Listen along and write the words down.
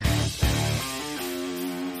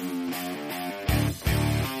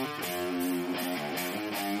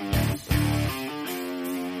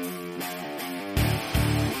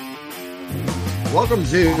Welcome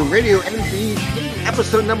to Radio MVP,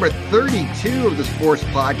 episode number 32 of the Sports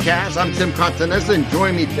Podcast. I'm Tim Contanessa, and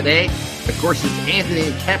joining me today, of course, is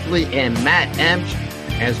Anthony Kepley and Matt Emch,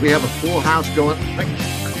 as we have a full house going,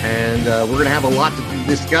 and we're going to have a lot to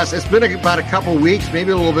discuss. It's been about a couple weeks,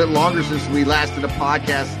 maybe a little bit longer since we last did a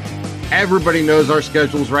podcast. Everybody knows our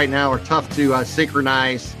schedules right now are tough to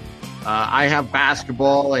synchronize. I have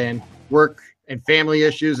basketball and work and family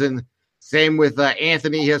issues, and same with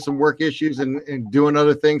Anthony. He has some work issues and doing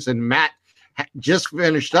other things. And Matt just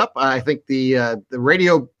finished up, I think, the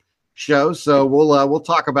radio show. So we'll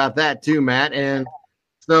talk about that too, Matt. And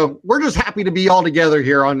so we're just happy to be all together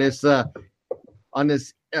here on this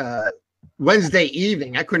Wednesday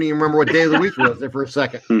evening. I couldn't even remember what day of the week it was there for a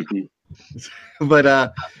second.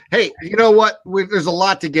 But hey, you know what? There's a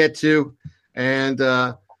lot to get to,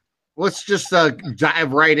 and let's just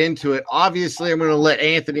dive right into it. Obviously, I'm going to let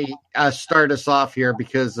Anthony start us off here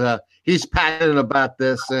because he's passionate about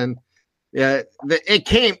this, and it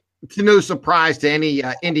came to no surprise to any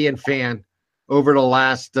Indian fan over the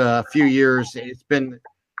last few years. It's been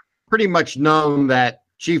pretty much known that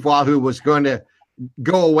Chief Wahoo was going to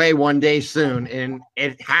go away one day soon, and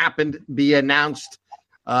it happened to be announced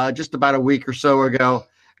just about a week or so ago.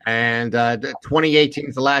 And 2018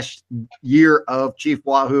 is the last year of Chief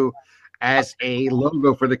Wahoo as a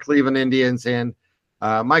logo for the Cleveland Indians. And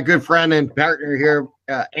my good friend and partner here,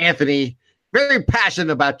 Anthony, very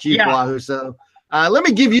passionate about Chief Wahoo. So let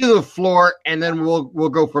me give you the floor, and then we'll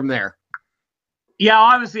go from there. Yeah,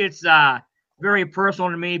 obviously it's very personal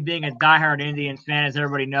to me, being a diehard Indians fan, as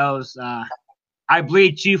everybody knows. I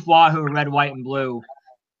bleed Chief Wahoo red, white, and blue.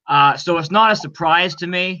 So it's not a surprise to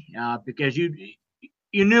me because you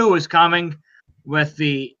knew it was coming with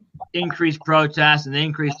the increased protests and the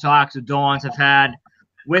increased talks the Dolans have had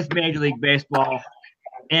with Major League Baseball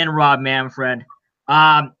and Rob Manfred.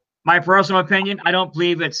 My personal opinion, I don't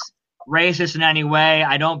believe it's racist in any way.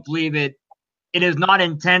 I don't believe it is not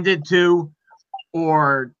intended to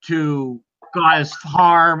or to cause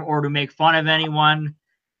harm or to make fun of anyone.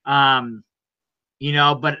 But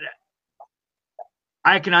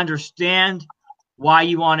I can understand why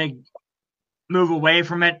you want to move away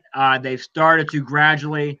from it. They've started to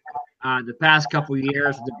gradually, the past couple of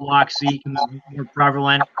years, the block C becoming more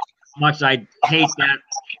prevalent. Much I hate that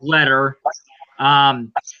letter. I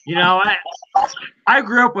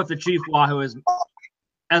grew up with the Chief Wahoo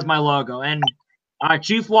as my logo, and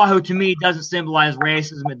Chief Wahoo to me doesn't symbolize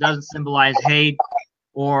racism. It doesn't symbolize hate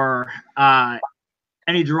or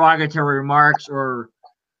any derogatory remarks or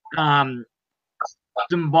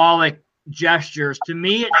symbolic gestures. To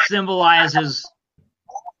me, it symbolizes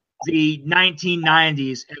the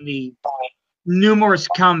 1990s and the numerous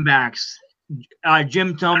comebacks.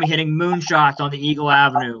 Jim Thome hitting moonshots on the Eagle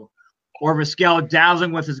Avenue, or Vizquel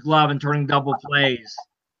dazzling with his glove and turning double plays.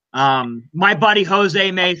 My buddy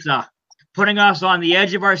Jose Mesa putting us on the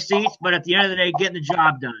edge of our seats, but at the end of the day, getting the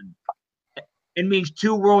job done. It means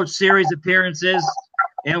 2 World Series appearances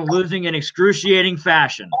and losing in excruciating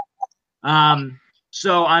fashion.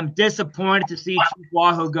 So I'm disappointed to see Chief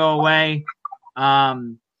Wahoo go away.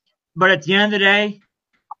 But at the end of the day,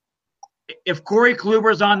 if Corey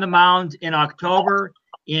Kluber's on the mound in October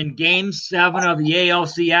in Game 7 of the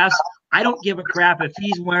ALCS, I don't give a crap if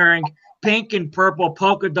he's wearing pink and purple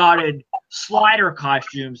polka-dotted slider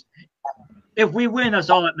costumes. If we win, that's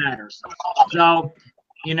all that matters. So,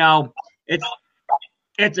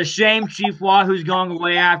 it's a shame Chief Wahoo's going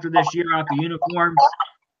away after this year off the uniforms.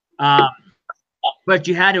 But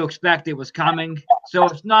you had to expect it was coming. So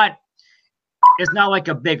it's not like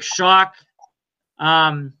a big shock.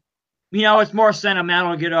 It's more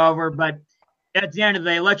sentimental to get over, but at the end of the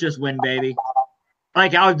day, let's just win, baby.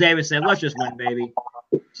 Like Alex Davis said, let's just win, baby.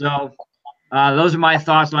 So those are my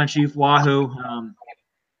thoughts on Chief Wahoo.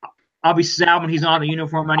 I'll be sad when he's not in the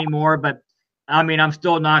uniform anymore, but I'm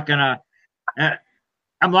still not gonna.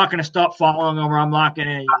 I'm not gonna stop following him, or I'm not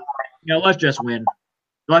gonna. Let's just win.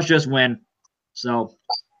 Let's just win. So,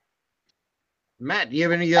 Matt, do you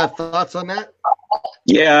have any thoughts on that?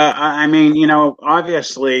 Yeah,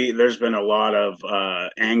 obviously there's been a lot of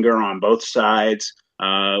anger on both sides.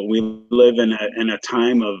 We live in a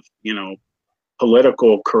time of,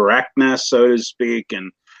 political correctness, so to speak,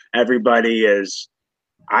 and everybody is,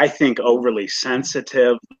 I think, overly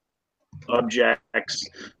sensitive subjects.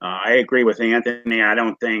 I agree with Anthony. I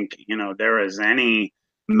don't think, there is any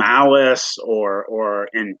malice or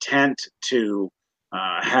intent to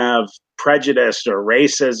have prejudice or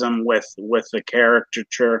racism with the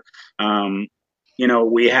caricature.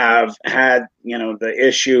 We have had, the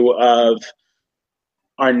issue of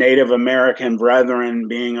our Native American brethren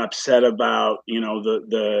being upset about,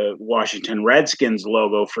 the Washington Redskins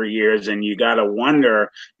logo for years. And you got to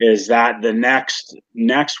wonder, is that the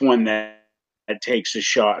next one that takes a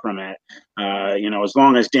shot from it? As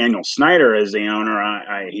long as Daniel Snyder is the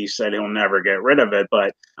owner, he said he'll never get rid of it.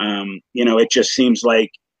 But, it just seems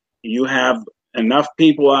like you have enough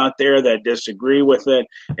people out there that disagree with it.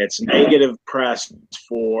 It's negative press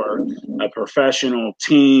for a professional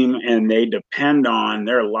team, and they depend on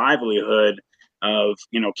their livelihood of,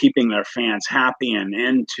 keeping their fans happy and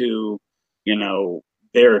into,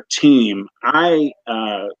 their team. I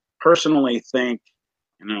personally think,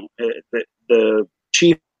 the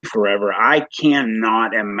Chief forever. I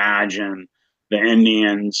cannot imagine the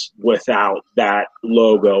Indians without that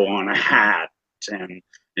logo on a hat and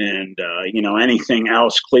anything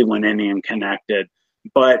else Cleveland Indian connected.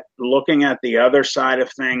 But looking at the other side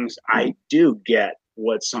of things, I do get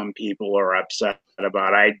what some people are upset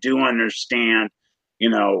about. I do understand,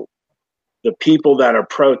 the people that are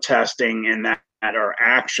protesting and that are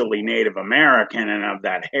actually Native American and of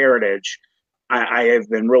that heritage. I have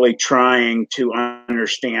been really trying to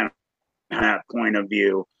understand that point of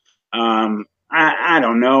view. I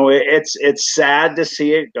don't know. It's sad to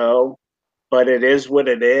see it go, but it is what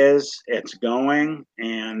it is. It's going.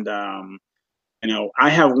 And, I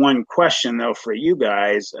have one question, though, for you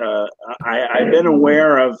guys. I've been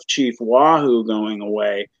aware of Chief Wahoo going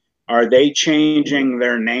away. Are they changing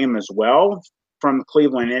their name as well from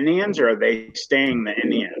Cleveland Indians, or are they staying the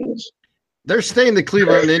Indians? They're staying the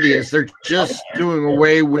Cleveland Indians. They're just doing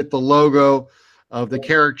away with the logo of the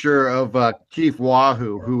character of Chief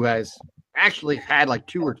Wahoo, who has actually had like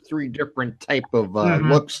 2 or 3 different type of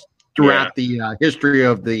looks throughout the history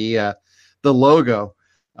of the logo.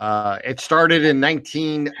 It started in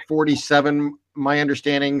 1947, my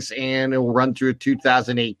understandings, and it will run through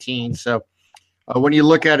 2018. So when you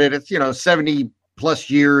look at it, it's 70 plus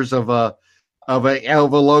years of a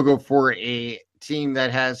logo for a team that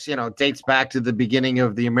has dates back to the beginning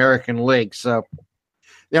of the American League. So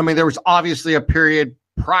there was obviously a period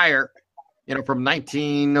prior, from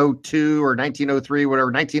 1902 or 1903,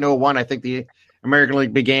 whatever, 1901, I think the American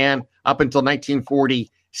League began, up until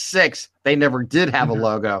 1946. They never did have a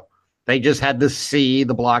logo. They just had the C,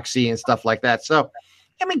 the block C, and stuff like that. So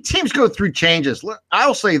teams go through changes.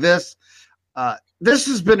 I'll say this. This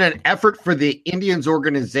has been an effort for the Indians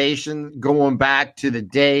organization going back to the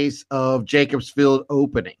days of Jacobs Field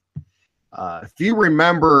opening. If you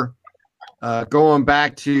remember going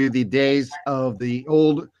back to the days of the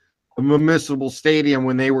old Municipal Stadium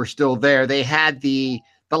when they were still there, they had the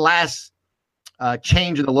last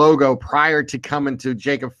change in the logo prior to coming to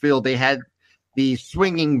Jacobs Field. They had the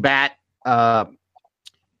swinging bat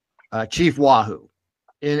Chief Wahoo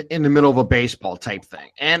in the middle of a baseball type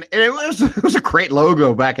thing. And it was a great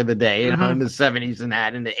logo back in the day, in the 70s and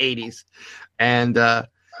that, in the 80s. And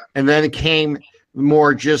then it came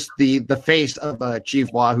more just the face of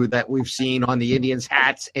Chief Wahoo that we've seen on the Indians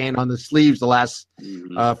hats and on the sleeves the last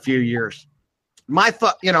few years. My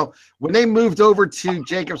thought, when they moved over to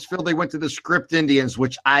Jacobs Field, they went to the Script Indians,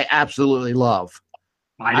 which I absolutely love.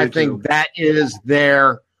 I think that is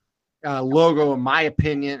their logo, in my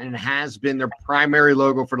opinion, and has been their primary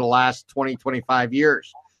logo for the last 20, 25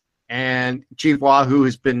 years. And Chief Wahoo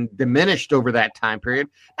has been diminished over that time period.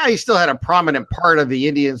 Now, he still had a prominent part of the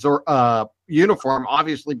Indians uniform,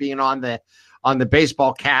 obviously being on the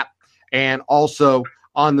baseball cap and also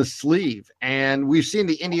on the sleeve. And we've seen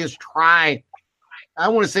the Indians try, I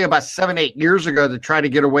want to say about 7-8 years ago, to try to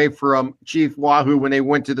get away from Chief Wahoo when they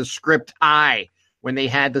went to the Script I, when they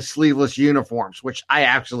had the sleeveless uniforms, which I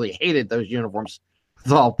actually hated those uniforms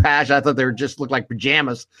with all passion. I thought they just looked like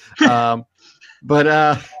pajamas. But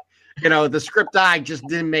the Script I just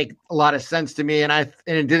didn't make a lot of sense to me, and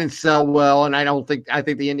it didn't sell well. And I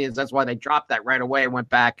think the Indians, that's why they dropped that right away and went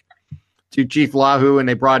back to Chief Wahoo, and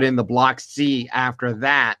they brought in the Block C after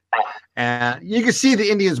that. You can see the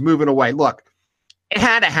Indians moving away. Look, it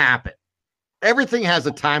had to happen. Everything has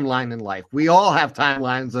a timeline in life. We all have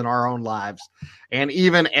timelines in our own lives. And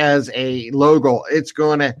even as a logo, it's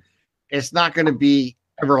not going to be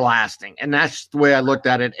everlasting. And that's the way I looked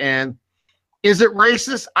at it. And is it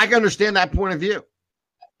racist? I can understand that point of view.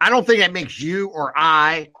 I don't think that makes you or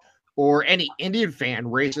I or any Indian fan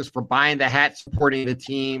racist for buying the hat, supporting the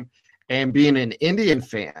team, and being an Indian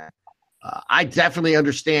fan. I definitely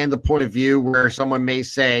understand the point of view where someone may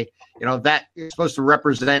say, that is supposed to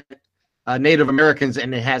represent Native Americans,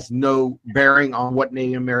 and it has no bearing on what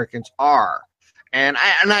Native Americans are. And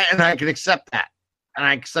I can accept that. And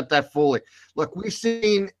I accept that fully. Look, we've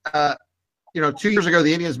seen, 2 years ago,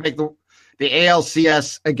 the Indians make the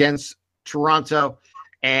ALCS against Toronto,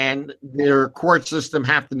 and their court system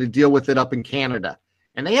having to deal with it up in Canada.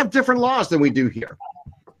 And they have different laws than we do here.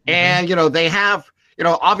 And, they have,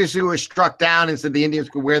 obviously it was struck down and said the Indians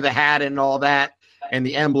could wear the hat and all that and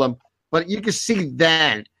the emblem. But you can see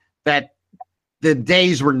then that the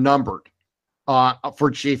days were numbered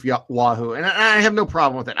for Chief Wahoo. And I have no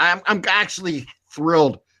problem with it. I'm actually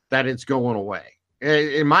thrilled that it's going away.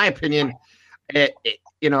 In my opinion,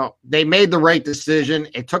 they made the right decision.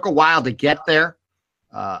 It took a while to get there.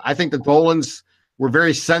 I think the Dolans were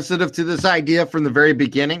very sensitive to this idea from the very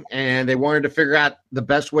beginning, and they wanted to figure out the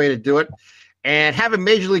best way to do it. And having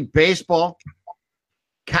Major League Baseball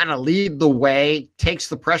kind of lead the way takes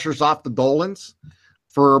the pressures off the Dolans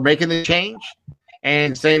for making the change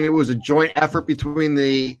and saying it was a joint effort between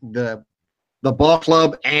the ball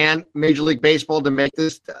club and Major League Baseball to make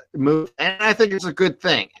this move. And I think it's a good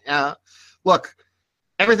thing. Look,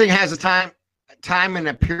 everything has a time and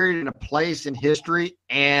a period and a place in history,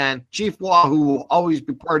 and Chief Wahoo will always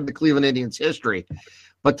be part of the Cleveland Indians history.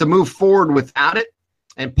 But to move forward without it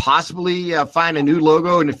and possibly find a new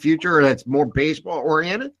logo in the future that's more baseball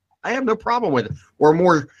oriented, I have no problem with it. Or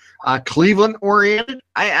more Cleveland oriented,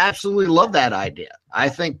 I absolutely love that idea. I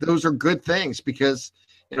think those are good things because,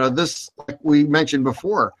 this, like we mentioned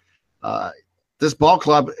before, this ball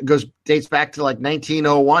club dates back to like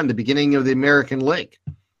 1901, the beginning of the American League.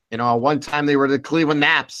 One time they were the Cleveland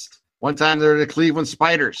Naps. One time they were the Cleveland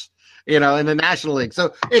Spiders, in the National League.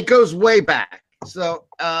 So it goes way back. So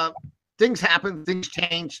things happen, things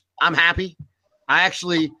change. I'm happy. I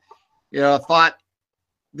actually, thought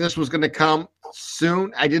this was going to come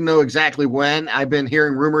soon. I didn't know exactly when. I've been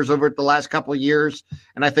hearing rumors over the last couple of years,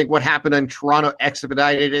 and I think what happened in Toronto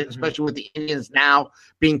expedited it, especially with the Indians now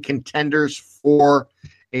being contenders for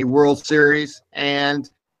a World Series, and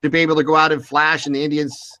to be able to go out and flash and the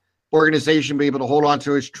Indians organization be able to hold on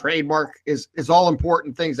to his trademark is all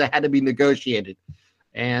important things that had to be negotiated.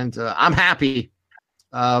 And I'm happy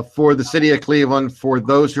for the city of Cleveland, for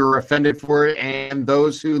those who are offended for it and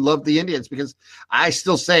those who love the Indians, because I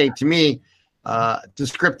still say, to me, the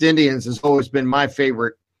script Indians has always been my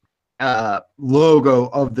favorite logo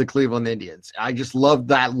of the Cleveland Indians. I just love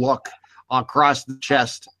that look across the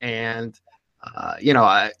chest. And,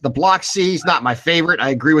 the block C is not my favorite.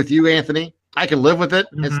 I agree with you, Anthony. I can live with it.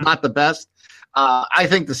 Mm-hmm. It's not the best. I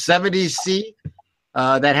think the 70s C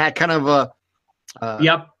that had kind of a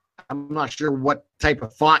yep. I'm not sure what type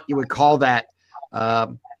of font you would call that.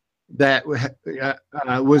 That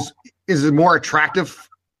is a more attractive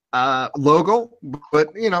logo,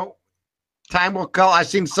 but time will tell. I've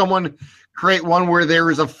seen someone create one where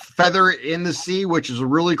there is a feather in the sea, which is a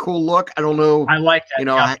really cool look. I don't know. I like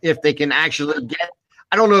that. If they can actually get.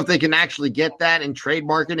 I don't know if they can actually get that and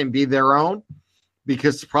trademark it and be their own,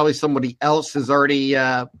 because probably somebody else has already,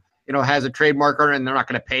 has a trademark on it and they're not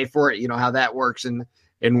going to pay for it. You know how that works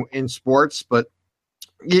in sports, but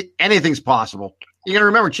anything's possible. You got to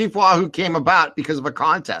remember, Chief Wahoo came about because of a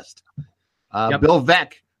contest. Yep. Bill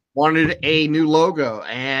Veeck wanted a new logo,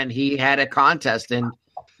 and he had a contest, and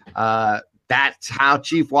that's how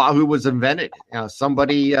Chief Wahoo was invented.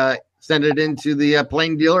 Somebody sent it into the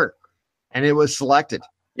Plain Dealer, and it was selected,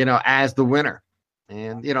 as the winner.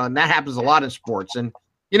 And, and that happens a lot in sports, and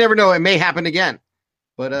you never know, it may happen again.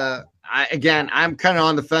 But I'm kind of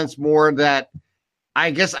on the fence more that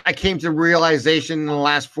I guess I came to realization in the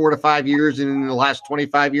last 4 to 5 years and in the last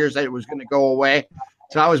 25 years that it was going to go away.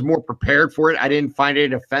 So I was more prepared for it. I didn't find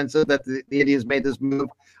it offensive that the Indians made this move.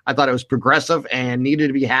 I thought it was progressive and needed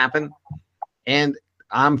to be happen. And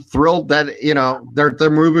I'm thrilled that, they're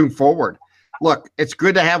moving forward. Look, it's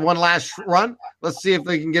good to have one last run. Let's see if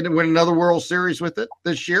they can win another World Series with it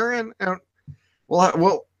this year. And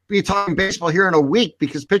we'll be talking baseball here in a week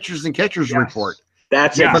because pitchers and catchers report.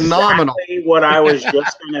 That's phenomenal. Exactly what I was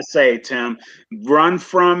just going to say, Tim. Run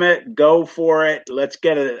from it. Go for it. Let's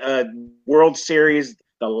get a World Series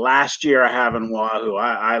the last year I have in Wahoo.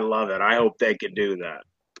 I love it. I hope they could do that.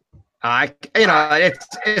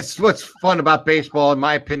 It's what's fun about baseball, in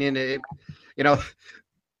my opinion.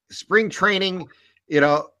 Spring training,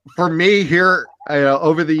 for me here,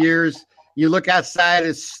 over the years, you look outside,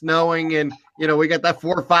 it's snowing, and, we got that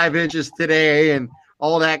 4 or 5 inches today and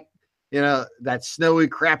all that, that snowy,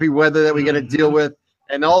 crappy weather that we got to deal with.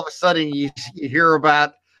 And all of a sudden you hear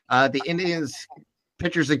about the Indians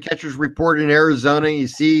pitchers and catchers report in Arizona. You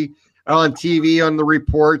see on TV, on the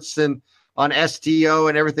reports and on STO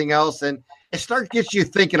and everything else. And it gets you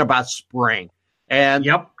thinking about spring. And,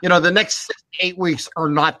 the next 8 weeks are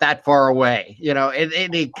not that far away.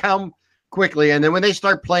 They come quickly. And then when they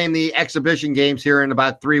start playing the exhibition games here in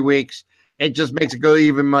about 3 weeks, it just makes it go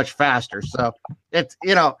even much faster. So it's,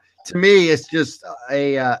 to me, it's just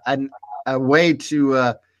a way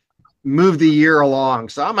to move the year along.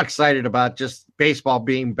 So I'm excited about just baseball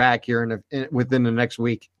being back here within the next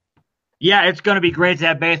week. Yeah, it's going to be great to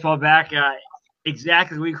have baseball back.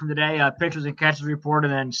 Exactly a week from today, pitchers and catchers report,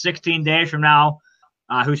 and then 16 days from now,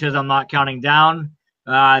 who says I'm not counting down,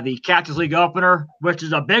 the Cactus League opener, which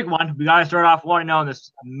is a big one. We got to start off 1-0 in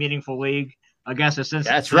this meaningful league against the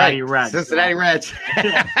Cincinnati Reds. Cincinnati Reds.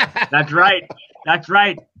 That's right. That's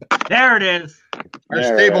right. There it is. Our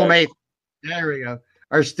stablemate. There we go.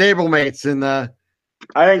 Our stablemates in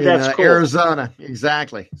I think that's cool. Arizona.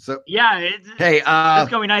 Exactly. So yeah, it's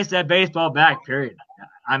gonna be nice to have baseball back. Period.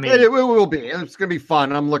 I mean, it will be. It's gonna be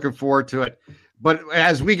fun. I'm looking forward to it. But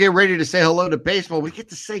as we get ready to say hello to baseball, we get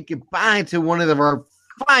to say goodbye to one of our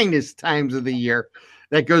finest times of the year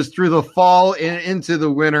that goes through the fall and into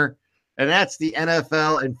the winter, and that's the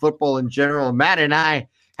NFL and football in general. Matt and I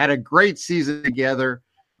had a great season together.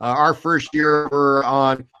 Our first year we're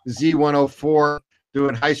on Z104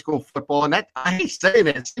 doing high school football. And that, I hate saying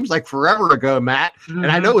it seems like forever ago, Matt. Mm-hmm.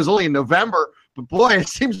 And I know it was only in November, but boy, it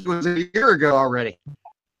seems it was a year ago already.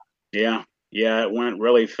 Yeah, it went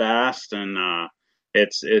really fast. And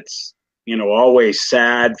it's always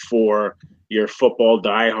sad for your football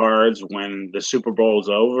diehards when the Super Bowl is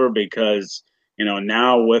over because,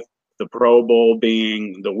 now with the Pro Bowl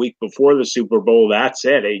being the week before the Super Bowl, that's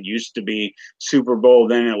it. It used to be Super Bowl,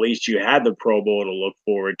 then at least you had the Pro Bowl to look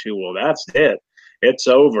forward to. Well, that's it. It's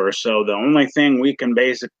over. So the only thing we can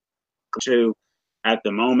basically do at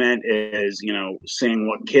the moment is, seeing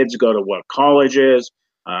what kids go to what colleges.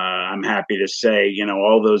 I'm happy to say,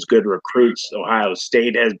 all those good recruits Ohio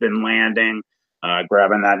State has been landing,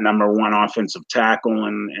 grabbing that number one offensive tackle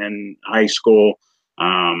in high school.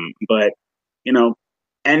 But,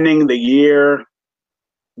 ending the year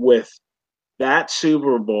with that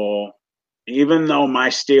Super Bowl, even though my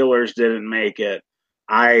Steelers didn't make it,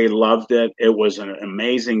 I loved it. It was an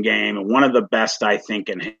amazing game, and one of the best, I think,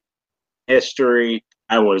 in history.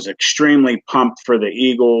 I was extremely pumped for the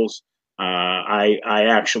Eagles. I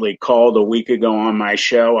actually called a week ago on my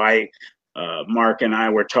show. Mark and I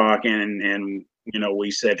were talking, and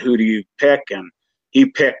we said, who do you pick? And he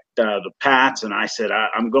picked the Pats, and I said,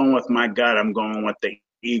 I'm going with my gut. I'm going with the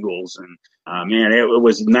Eagles. And man, it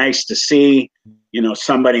was nice to see,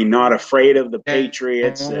 somebody not afraid of the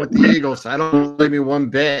Patriots. With the Eagles, I don't blame you one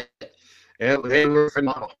bit. They were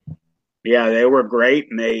phenomenal. Yeah, they were great,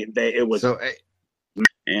 and it was. So,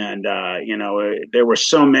 and there were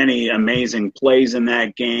so many amazing plays in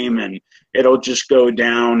that game, and it'll just go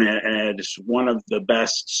down as one of the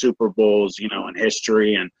best Super Bowls, in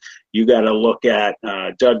history. And you got to look at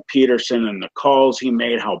Doug Peterson and the calls he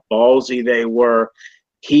made, how ballsy they were.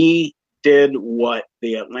 He did what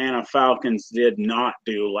the Atlanta Falcons did not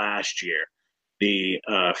do last year. The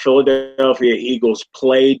Philadelphia Eagles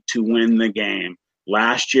played to win the game.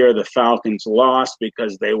 Last year, the Falcons lost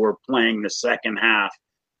because they were playing the second half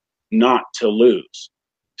not to lose.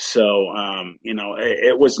 So,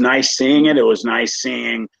 it was nice seeing it. It was nice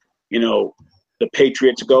seeing, the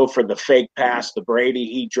Patriots go for the fake pass to Brady.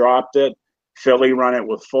 He dropped it. Philly run it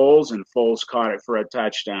with Foles, and Foles caught it for a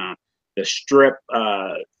touchdown. The strip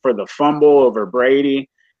for the fumble over Brady,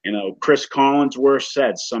 Chris Collinsworth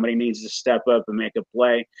said somebody needs to step up and make a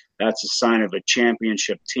play. That's a sign of a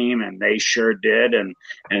championship team, and they sure did.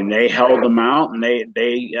 And they held them out, and they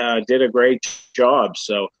did a great job.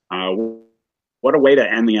 So what a way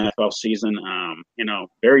to end the NFL season.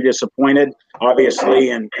 Very disappointed, obviously,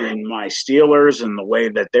 in my Steelers and the way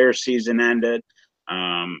that their season ended.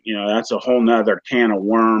 That's a whole nother can of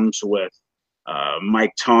worms with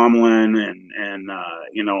Mike Tomlin and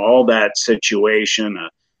all that situation.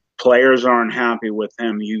 Players aren't happy with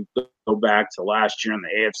him. You go back to last year in the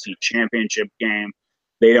AFC Championship game.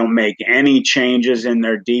 They don't make any changes in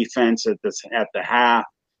their defense at the half.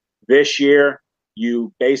 This year,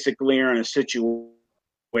 you basically are in a situation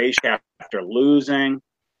after losing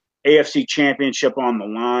AFC Championship on the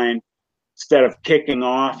line. Instead of kicking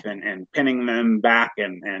off and pinning them back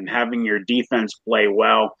and having your defense play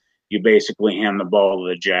well, you basically hand the ball to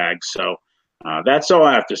the Jags. So that's all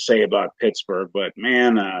I have to say about Pittsburgh. But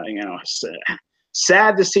man,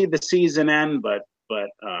 sad to see the season end, but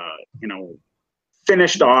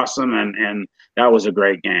finished awesome, and that was a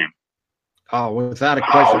great game. Oh, without a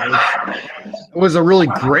question, it was a really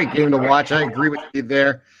great game to watch. I agree with you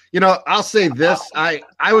there. I'll say this: I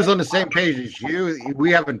was on the same page as you.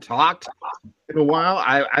 We haven't talked in a while.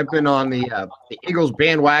 I've been on the Eagles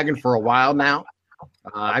bandwagon for a while now.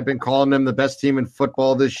 I've been calling them the best team in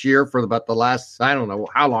football this year for about the last, I don't know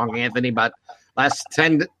how long, Anthony, but last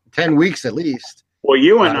 10 weeks at least. Well,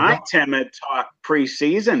 you and I, Tim, had talked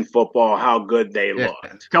preseason football, how good they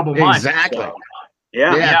looked. Couple months. Exactly. So,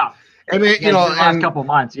 yeah. I mean, the last couple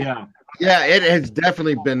months, Yeah, it has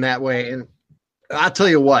definitely been that way. And I'll tell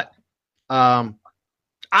you what, I'm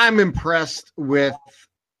impressed with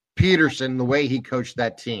Peterson, the way he coached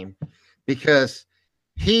that team, because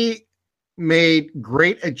he made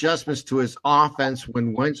great adjustments to his offense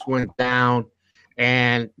when Wentz went down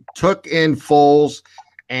and took in Foles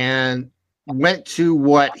and went to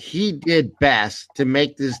what he did best to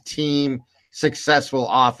make this team successful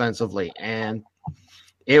offensively. And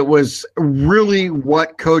it was really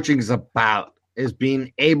what coaching is about, is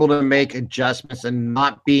being able to make adjustments and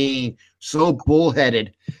not being so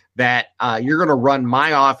bullheaded that you're going to run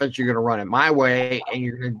my offense, you're going to run it my way, and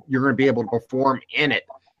you're going to be able to perform in it,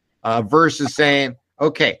 versus saying,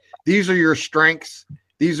 okay, these are your strengths,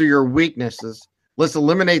 these are your weaknesses. Let's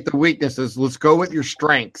eliminate the weaknesses. Let's go with your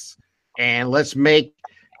strengths, and let's make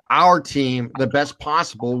our team the best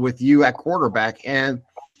possible with you at quarterback. And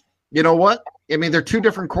you know what? I mean, they're two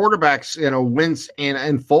different quarterbacks, Wentz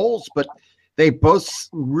and Foles, but they both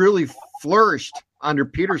really flourished under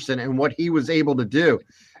Peterson and what he was able to do.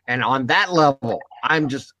 And on that level, I'm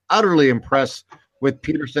just utterly impressed with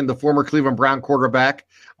Peterson, the former Cleveland Brown quarterback,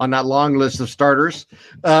 on that long list of starters.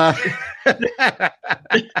 Had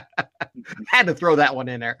to throw that one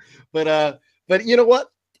in there. But you know what?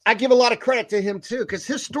 I give a lot of credit to him, too, because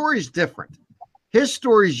his story is different. His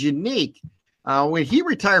story is unique. When he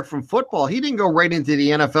retired from football, he didn't go right into the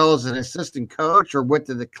NFL as an assistant coach or went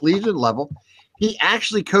to the collegiate level. He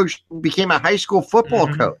actually became a high school football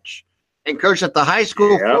coach and coached at the high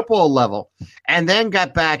school football level, and then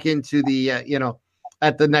got back into the,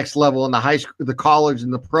 at the next level in the high school, the college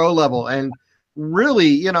and the pro level, and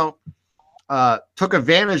really, took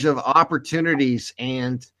advantage of opportunities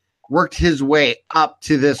and worked his way up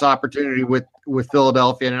to this opportunity with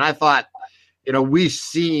Philadelphia. And I thought, we've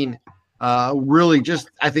seen really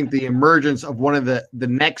just, I think, the emergence of one of the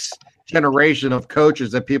next generation of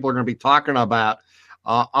coaches that people are going to be talking about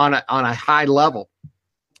on a high level.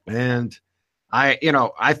 And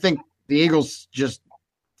I think the Eagles just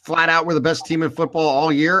flat out were the best team in football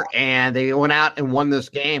all year, and they went out and won this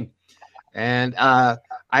game. And I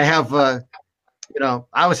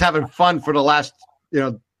was having fun for the last,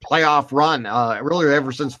 playoff run. Really,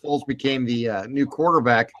 ever since Foles became the new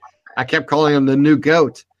quarterback, I kept calling him the new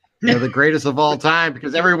GOAT. The greatest of all time,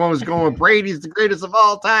 because everyone was going, Brady's the greatest of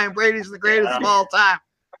all time. Brady's the greatest of all time.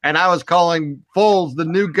 And I was calling Foles the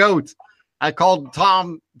new GOAT. I called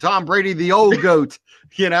Tom Brady the old GOAT,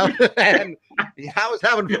 and I was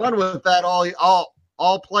having fun with that all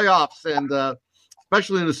playoffs, and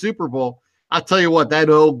especially in the Super Bowl. I'll tell you what, that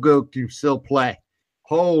old GOAT can still play.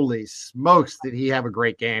 Holy smokes, did he have a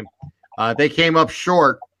great game. They came up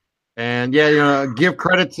short. And, give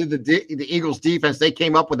credit to the Eagles defense. They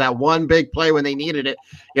came up with that one big play when they needed it.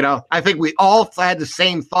 I think we all had the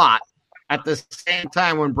same thought at the same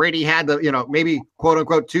time when Brady had the, maybe, quote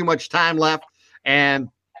unquote, too much time left. And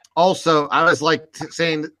also, I was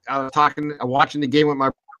watching the game with my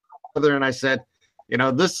brother, and I said,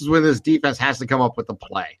 this is when this defense has to come up with a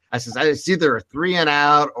play. I said, it's either a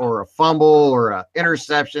 3-and-out or a fumble or an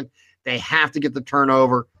interception. They have to get the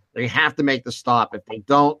turnover. They have to make the stop. If they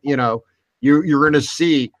don't, you're going to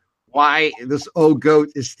see why this old GOAT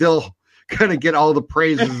is still going to get all the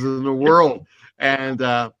praises in the world. And,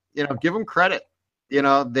 give him credit.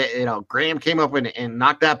 Graham came up and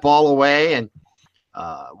knocked that ball away. And,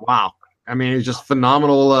 wow. I mean, it's just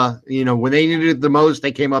phenomenal. When they needed it the most,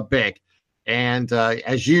 they came up big. And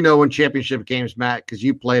as you know, in championship games, Matt, because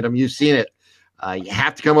you played them, you've seen it, you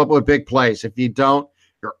have to come up with big plays. If you don't,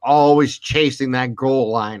 you're always chasing that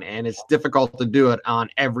goal line, and it's difficult to do it on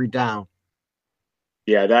every down.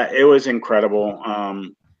 Yeah, it was incredible.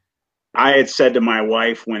 I had said to my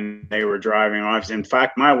wife when they were driving off, in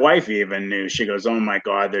fact, my wife even knew. She goes, "Oh, my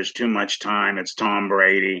God, there's too much time. It's Tom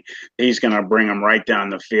Brady. He's going to bring them right down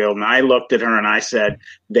the field." And I looked at her and I said,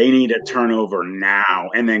 they need a turnover now.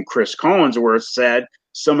 And then Chris Collinsworth said,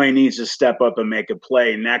 somebody needs to step up and make a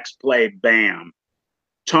play. Next play, bam.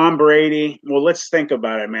 Tom Brady, well, let's think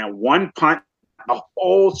about it, man. One punt, a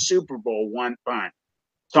whole Super Bowl, one punt.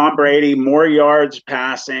 Tom Brady, more yards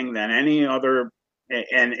passing than any other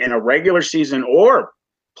in a regular season or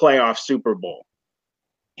playoff Super Bowl.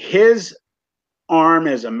 His arm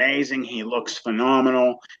is amazing. He looks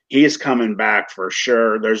phenomenal. He's coming back for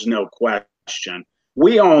sure. There's no question.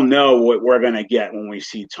 We all know what we're going to get when we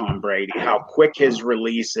see Tom Brady, how quick his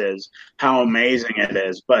release is, how amazing it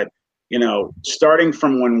is. But starting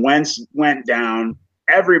from when Wentz went down,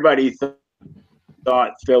 everybody thought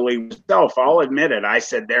thought Philly myself, I'll admit it. I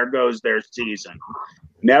said, there goes their season.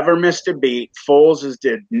 Never missed a beat. Foles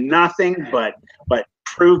did nothing but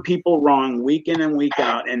prove people wrong week in and week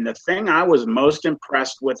out. And the thing I was most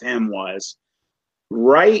impressed with him was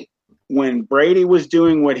right when Brady was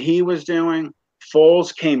doing what he was doing,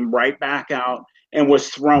 Foles came right back out and was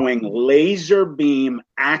throwing laser beam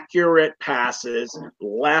accurate passes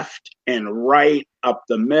left and right up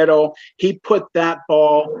the middle. He put that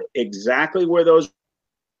ball exactly where those.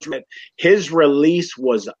 His release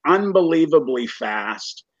was unbelievably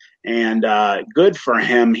fast, and good for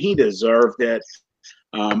him. He deserved it.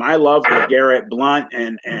 I love that Garrett Blunt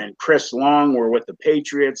and Chris Long were with the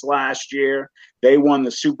Patriots last year. They won the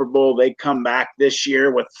Super Bowl. They come back this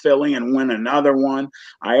year with Philly and win another one.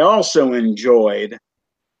 I also enjoyed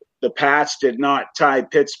the Pats did not tie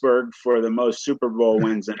Pittsburgh for the most Super Bowl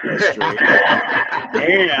wins in history.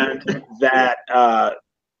 And that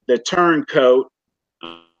the turncoat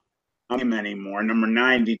anymore, number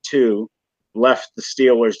 92, left the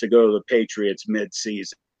Steelers to go to the Patriots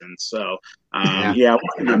mid-season. So, yeah,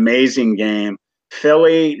 an amazing game.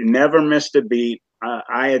 Philly never missed a beat.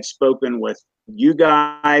 I had spoken with you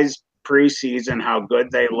guys preseason how good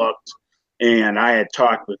they looked, and I had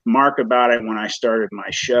talked with Mark about it when I started my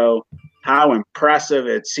show, how impressive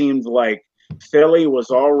it seemed like Philly was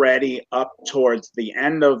already up towards the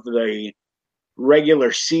end of the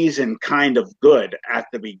regular season kind of good at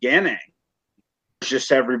the beginning.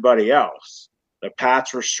 Just everybody else. The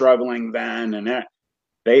Pats were struggling then, and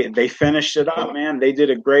they finished it up, man. They did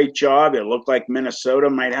a great job. It looked like Minnesota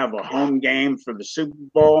might have a home game for the Super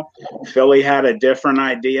Bowl. Philly had a different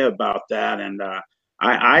idea about that, and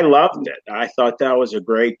I loved it. I thought that was a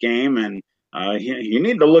great game, and you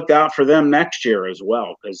need to look out for them next year as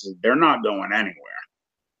well because they're not going anywhere.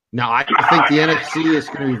 No, I think the NFC is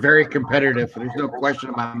going to be very competitive. There's no question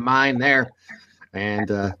in my mind there.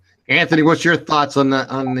 And Anthony, what's your thoughts on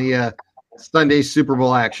the Sunday Super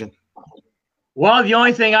Bowl action? Well, the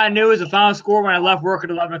only thing I knew is the final score when I left work at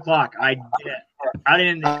 11 o'clock. I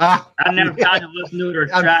didn't have time to listen to it or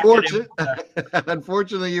track it.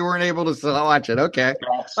 Unfortunately, you weren't able to watch it. Okay,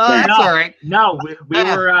 that's no, all right. No,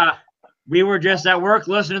 we were just at work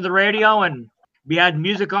listening to the radio, and we had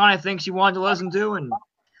music on. I think she wanted to listen to, and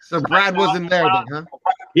so Brad wasn't there then, huh?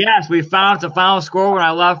 Yes, we found out the final score when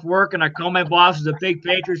I left work, and I called my boss, who's a big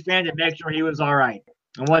Patriots fan, to make sure he was all right.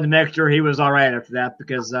 I wanted to make sure he was all right after that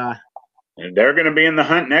because and they're going to be in the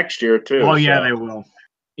hunt next year too. Oh yeah, they will.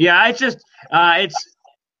 Yeah, it's just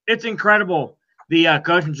it's incredible the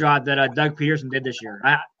coaching job that Doug Peterson did this year.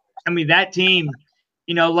 I mean that team.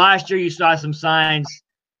 You know, last year you saw some signs,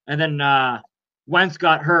 and then Wentz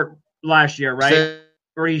got hurt last year, right?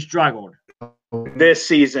 Or he struggled. This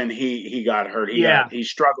season he got hurt. He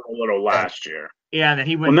struggled a little last year. Yeah, and then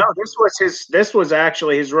he went. Well, no, this was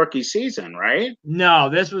actually his rookie season, right? No,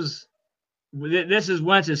 this is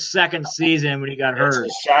Wentz's second season when he got hurt.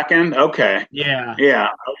 Second? Okay. Yeah. Yeah,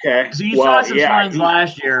 okay. So you saw some signs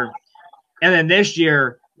last year, and then this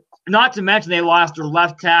year, not to mention they lost their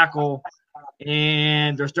left tackle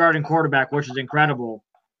and their starting quarterback, which is incredible.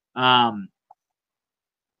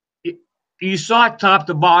 You saw it top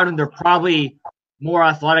to bottom, they're probably more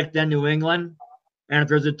athletic than New England. And if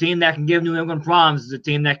there's a team that can give New England problems, it's a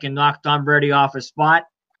team that can knock Tom Brady off his spot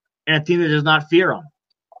and a team that does not fear him.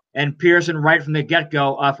 And Pearson, right from the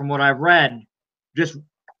get-go, from what I've read, just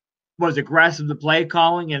was aggressive to play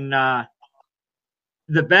calling. And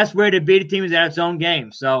the best way to beat a team is at its own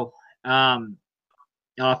game. So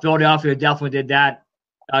Philadelphia definitely did that,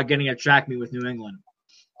 getting a track meet with New England.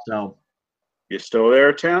 So, you still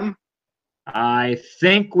there, Tim? I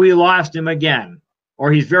think we lost him again.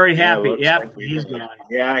 Or he's very happy. Yep, he's gone.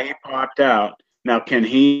 Yeah, he popped out. Now, can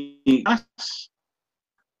he?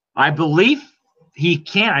 I believe he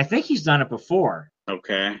can. I think he's done it before.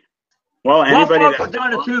 Okay. Well, anybody that's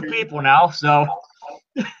done to two people now, so.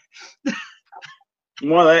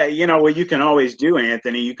 Well, what you can always do,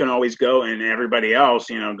 Anthony, you can always go and everybody else,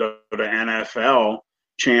 go to NFL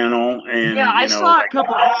channel and. Yeah, I saw a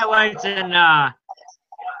couple of highlights and.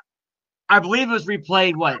 I believe it was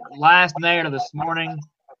replayed, last night or this morning.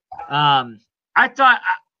 I thought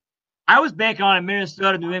I was banking on a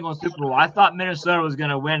Minnesota New England Super Bowl. I thought Minnesota was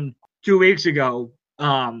going to win 2 weeks ago,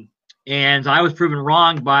 and I was proven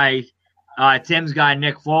wrong by Tim's guy,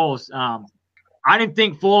 Nick Foles. I didn't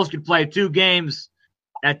think Foles could play 2 games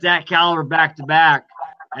at that caliber back-to-back,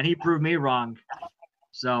 and he proved me wrong.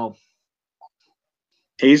 So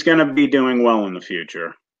he's going to be doing well in the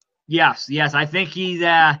future. Yes. I think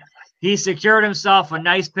he secured himself a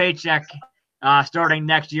nice paycheck starting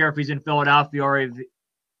next year if he's in Philadelphia or if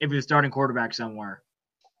he's starting quarterback somewhere.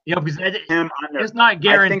 Because it's not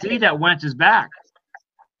guaranteed that Wentz is back.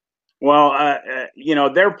 Well,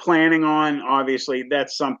 they're planning on, obviously,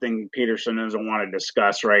 that's something Peterson doesn't want to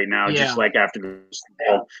discuss right now. Yeah. Just like after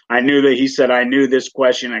the I knew that he said, I knew this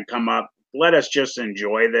question had come up. Let us just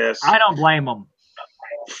enjoy this. I don't blame him.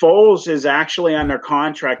 Foles is actually under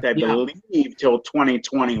contract, I believe, till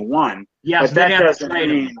 2021. Yes, but that doesn't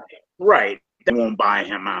mean, right, they won't buy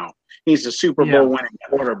him out. He's a Super Bowl winning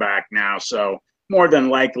quarterback now, so more than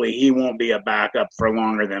likely he won't be a backup for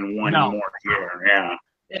longer than one more year. Yeah.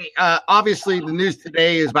 Obviously, the news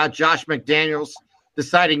today is about Josh McDaniels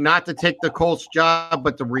deciding not to take the Colts job,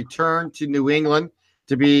 but to return to New England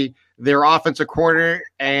to be their offensive coordinator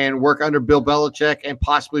and work under Bill Belichick and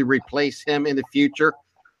possibly replace him in the future.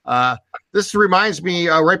 This reminds me,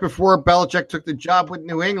 right before Belichick took the job with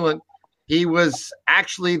New England, he was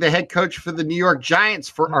actually the head coach for the New York Jets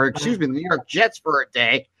for a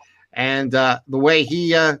day. And the way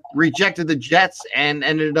he rejected the Jets and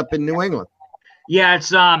ended up in New England. Yeah,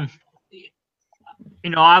 it's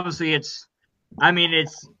obviously it's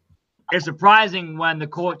surprising when the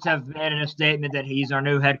Colts have made a statement that he's our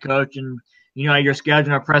new head coach and you're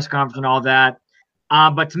scheduling a press conference and all that.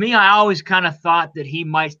 But to me, I always kind of thought that he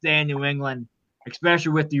might stay in New England,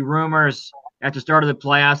 especially with the rumors at the start of the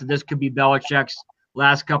playoffs that this could be Belichick's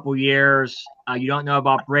last couple years. You don't know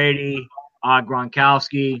about Brady,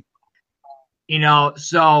 Gronkowski,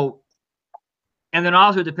 so, and then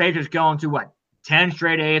also the Patriots going to 10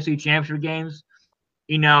 straight AFC Championship games,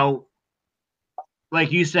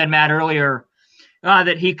 like you said, Matt, earlier,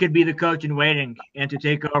 that he could be the coach in waiting and to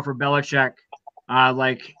take over for Belichick,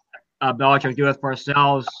 like Belichick did with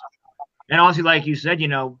Parcells. And also, like you said,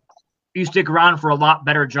 you stick around for a lot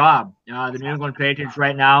better job. The New England Patriots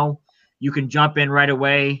right now, you can jump in right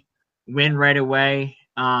away, win right away.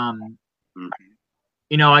 I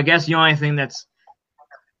guess the only thing that's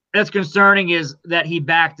concerning is that he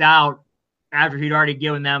backed out after he'd already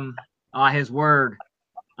given them his word.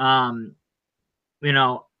 I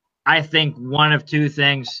think one of two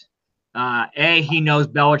things. A, he knows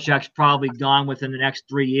Belichick's probably gone within the next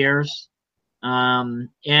 3 years. And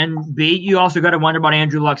B, you also got to wonder about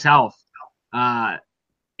Andrew Luck's health.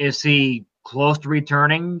 Is he close to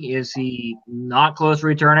returning? Is he not close to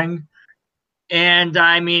returning? And,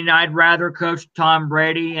 I'd rather coach Tom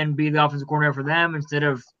Brady and be the offensive coordinator for them instead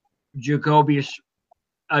of Jacoby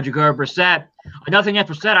Brissett. Nothing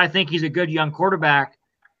against Brissett. I think he's a good young quarterback,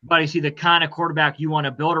 but he's the kind of quarterback you want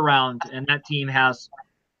to build around, and that team has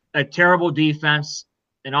a terrible defense,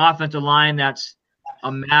 an offensive line that's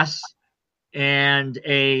a mess, and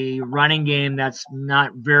a running game that's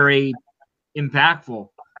not very impactful.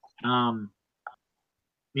 So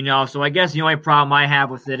I guess the only problem I have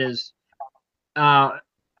with it is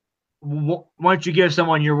once you give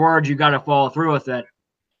someone your word, you got to follow through with it.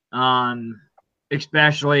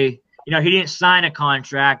 Especially, he didn't sign a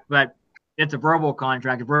contract, but it's a verbal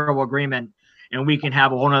contract, a verbal agreement, and we can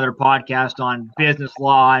have a whole nother podcast on business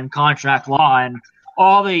law and contract law and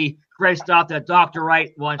all the great stuff that Dr.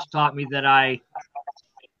 Wright once taught me that I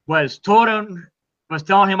was telling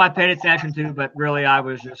him I paid attention to, but really I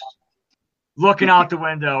was just looking out the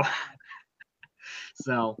window.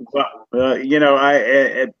 So,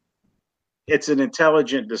 it's an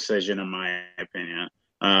intelligent decision in my opinion.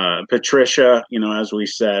 Patricia, as we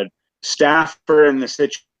said, Stafford in the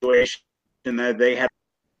situation that they have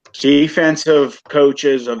defensive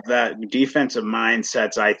coaches of that defensive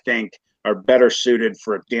mindsets, I think, are better suited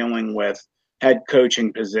for dealing with head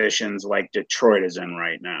coaching positions like Detroit is in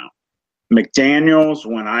right now. McDaniels,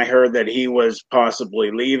 when I heard that he was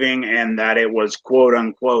possibly leaving and that it was quote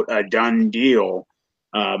unquote a done deal,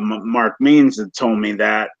 Mark Means had told me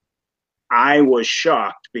that, I was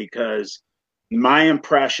shocked because my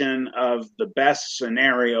impression of the best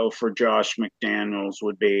scenario for Josh McDaniels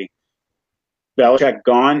would be Belichick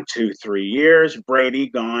gone 2-3 years, Brady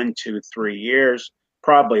gone 2-3 years,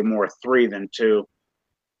 probably more 3 than 2.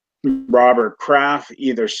 Robert Kraft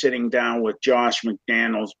either sitting down with Josh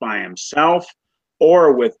McDaniels by himself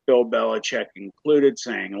or with Bill Belichick included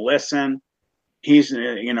saying, listen, he's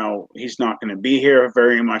not going to be here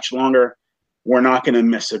very much longer. We're not going to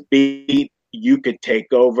miss a beat. You could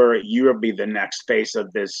take over. You'll be the next face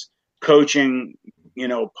of this coaching,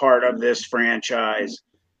 part of this franchise.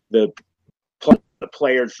 The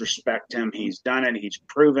players respect him. He's done it. He's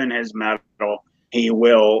proven his mettle. He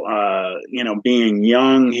will, being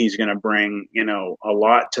young, he's going to bring, a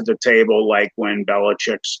lot to the table like when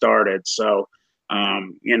Belichick started. So,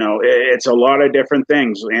 it's a lot of different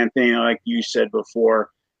things. Anthony, like you said before,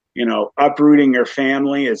 uprooting your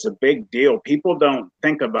family is a big deal. People don't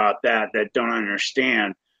think about that don't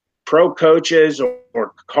understand. pro coaches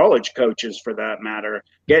or college coaches for that matter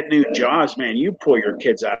get new jobs, man, you pull your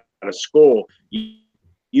kids out of school, you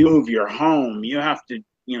move your home, you have to,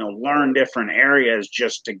 learn different areas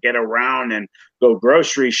just to get around and go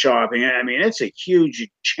grocery shopping. I mean, it's a huge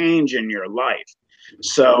change in your life.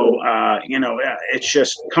 So, it's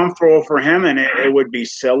just comfortable for him, and it would be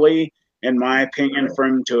silly, in my opinion, for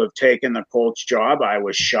him to have taken the Colts job. I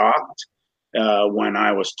was shocked when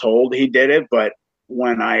I was told he did it, but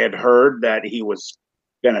when I had heard that he was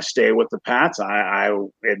going to stay with the Pats,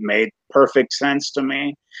 it made perfect sense to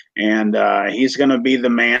me, and he's going to be the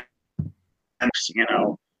man,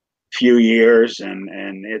 few years, and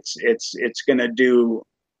it's going to do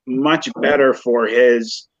much better for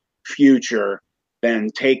his future than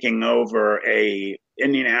taking over a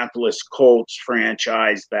Indianapolis Colts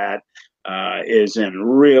franchise that is in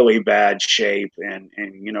really bad shape. And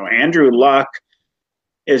Andrew Luck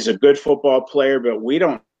is a good football player, but we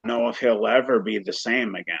don't know if he'll ever be the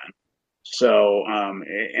same again. So,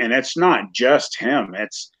 and it's not just him.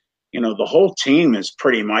 It's, the whole team is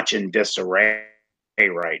pretty much in disarray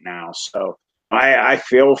right now. So I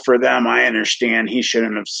feel for them. I understand he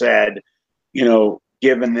shouldn't have said,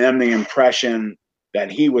 given them the impression that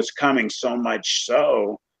he was coming, so much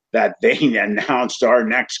so that they announced our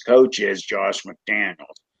next coach is Josh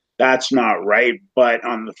McDaniels. That's not right. But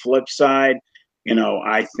on the flip side,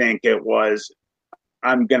 I think it was,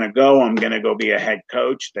 I'm going to go be a head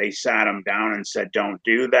coach. They sat him down and said, don't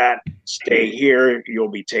do that. Stay here. You'll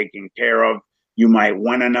be taken care of. You might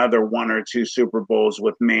win another 1 or 2 Super Bowls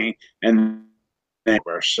with me. And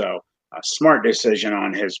so a smart decision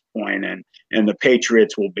on his point, and the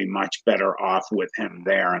Patriots will be much better off with him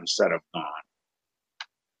there instead of gone.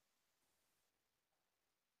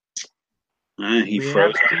 He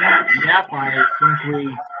froze. Yep, I think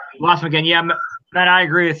we lost him again. Yeah, Matt, I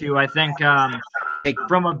agree with you. I think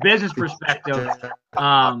from a business perspective,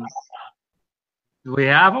 do we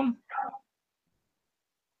have him?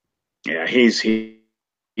 Yeah, he's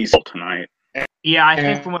tonight. Yeah, I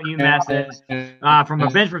think from what you, Matt, said, from a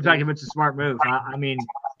business perspective, it's a smart move.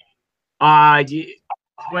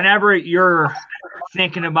 Whenever you're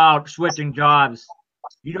thinking about switching jobs,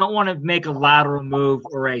 you don't want to make a lateral move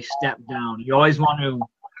or a step down. You always want to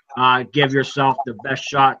give yourself the best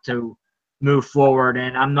shot to move forward.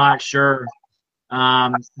 And I'm not sure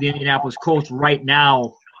the Indianapolis Colts right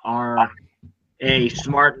now are a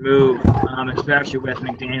smart move, especially with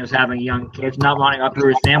McDaniels having young kids, not wanting to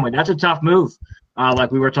uproot his family. That's a tough move,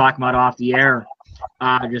 like we were talking about off the air.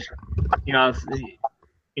 Everything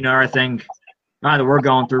that we're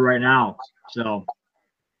going through right now. So,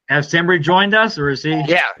 has Tim rejoined us, or is he?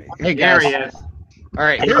 Yeah. Hey, guys. There he is. All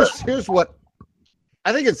right. Here's what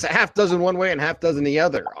I think it's a half dozen one way and half dozen the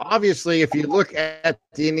other. Obviously, if you look at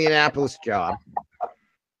the Indianapolis job,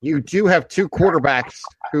 you do have 2 quarterbacks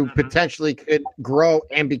who potentially could grow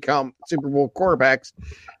and become Super Bowl quarterbacks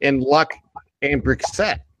in Luck and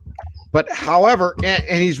Brissett. But however, and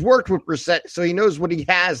he's worked with Brissett, so he knows what he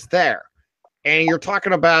has there. And you're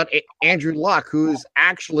talking about Andrew Luck, who's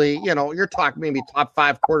actually, you're talking maybe top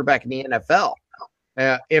 5 quarterback in the NFL,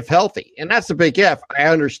 if healthy. And that's a big if. I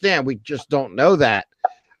understand. We just don't know that.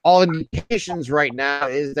 All indications right now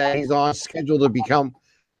is that he's on schedule to become,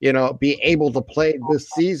 be able to play this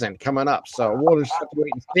season coming up. So we'll just have to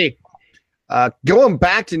wait and see. Going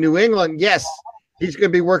back to New England, yes, he's going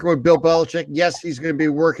to be working with Bill Belichick. Yes, he's going to be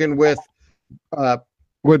working with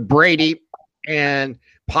Brady and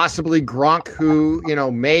possibly Gronk, who,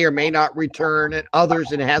 may or may not return, and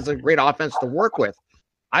others, and has a great offense to work with.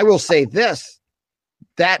 I will say this,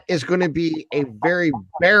 that is going to be a very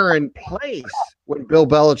barren place when Bill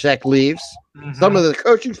Belichick leaves. Mm-hmm. Some of the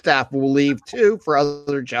coaching staff will leave too for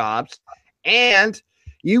other jobs, and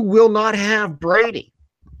you will not have Brady.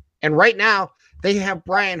 And right now they have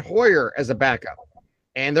Brian Hoyer as a backup,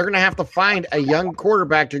 and they're going to have to find a young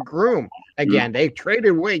quarterback to groom again. Mm-hmm. They've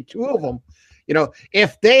traded away 2 of them.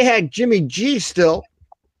 If they had Jimmy G still,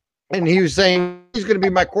 and he was saying he's going to be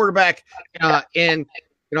my quarterback in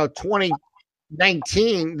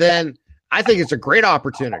 2019, then I think it's a great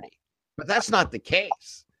opportunity. But that's not the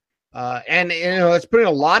case. And it's putting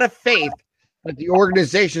a lot of faith that the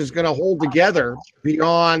organization is going to hold together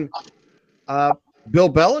beyond Bill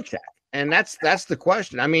Belichick. And that's the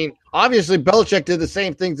question. I mean, obviously, Belichick did the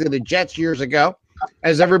same thing to the Jets years ago.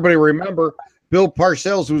 As everybody remember, Bill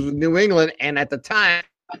Parcells was with New England, and at the time,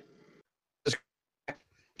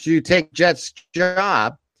 to take Jets'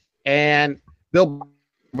 job, and Bill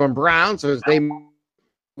from Brown, so his name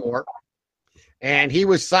more, and he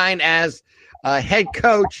was signed as a head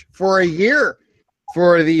coach for a year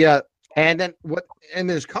for the And then what in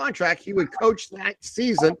his contract, he would coach that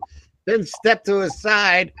season, then step to his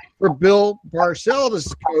side for Bill Parcells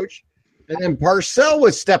to coach. And then Parcells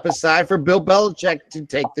would step aside for Bill Belichick to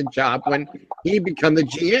take the job when he became the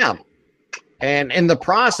GM. And in the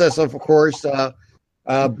process, of course, Bill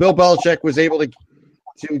Belichick was able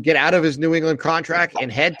to get out of his New England contract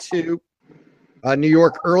and head to New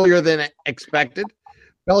York earlier than expected.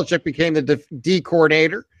 Belichick became the D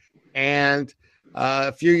coordinator, and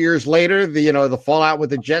a few years later, the fallout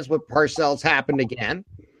with the Jets with Parcells happened again,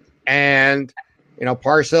 and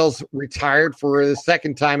Parcells retired for the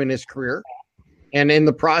second time in his career. And in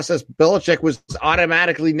the process, Belichick was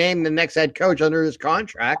automatically named the next head coach under his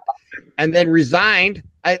contract and then resigned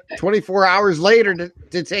 24 hours later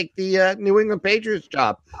to take the New England Patriots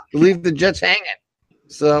job, to leave the Jets hanging.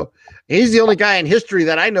 So he's the only guy in history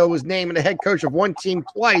that I know was named the head coach of one team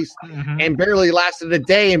twice and barely lasted a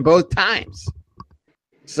day in both times.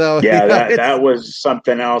 So yeah, that was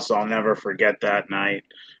something else. I'll never forget that night.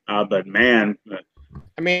 But man,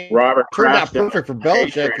 I mean, Robert turned out perfect for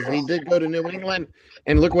Belichick because he did go to New England,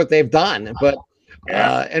 and look what they've done. But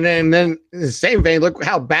and then in the same vein, look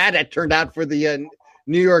how bad it turned out for the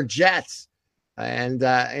New York Jets, and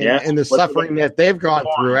the suffering that they've gone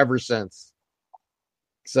through ever since.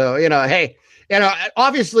 So hey,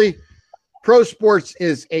 obviously, pro sports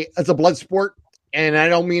it's a blood sport, and I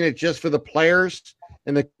don't mean it just for the players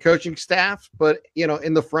and the coaching staff, but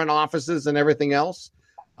in the front offices and everything else.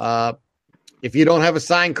 If you don't have a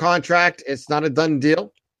signed contract, it's not a done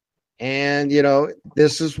deal. And,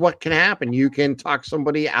 this is what can happen. You can talk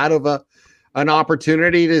somebody out of an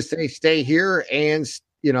opportunity to stay here and,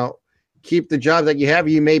 keep the job that you have.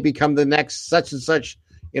 You may become the next such and such,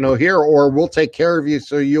 here, or we'll take care of you.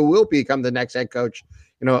 So you will become the next head coach,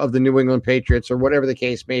 of the New England Patriots or whatever the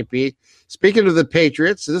case may be. Speaking of the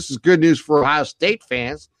Patriots, this is good news for Ohio State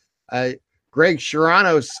fans. Greg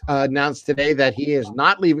Schiano announced today that he is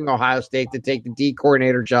not leaving Ohio State to take the D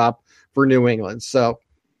coordinator job for New England. So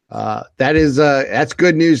that's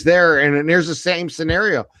good news there. And there's the same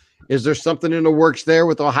scenario. Is there something in the works there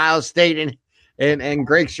with Ohio State and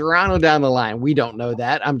Greg Schiano down the line? We don't know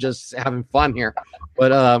that. I'm just having fun here.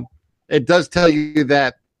 But it does tell you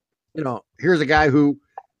that, here's a guy who,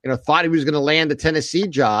 thought he was going to land the Tennessee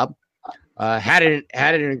job, had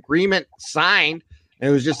an agreement signed. And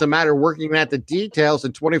it was just a matter of working at the details.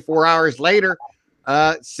 And 24 hours later,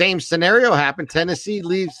 same scenario happened. Tennessee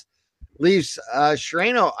leaves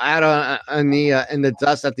Schiano out in the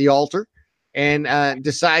dust at the altar, and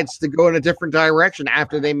decides to go in a different direction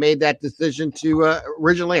after they made that decision to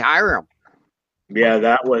originally hire him. Yeah,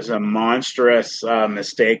 that was a monstrous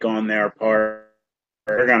mistake on their part.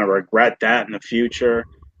 They're going to regret that in the future.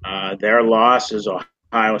 Their loss is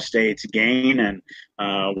Ohio State's gain. And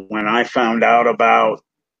when I found out about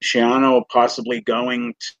Schiano possibly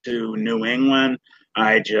going to New England,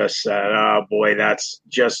 I just said, oh boy, that's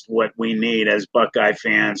just what we need as Buckeye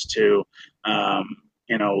fans to,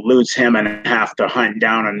 lose him and have to hunt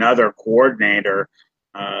down another coordinator,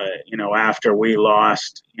 after we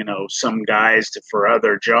lost, some guys for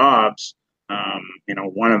other jobs.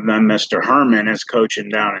 One of them, Mr. Herman, is coaching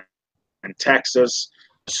down in Texas.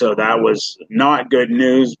 So that was not good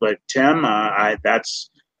news, but Tim, that's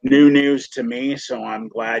new news to me. So I'm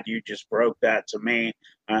glad you just broke that to me.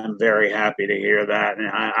 I'm very happy to hear that. And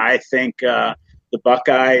I think the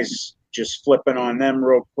Buckeyes, just flipping on them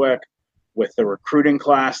real quick, with the recruiting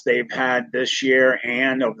class they've had this year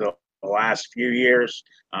and over the last few years,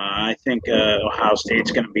 I think Ohio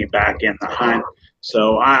State's going to be back in the hunt.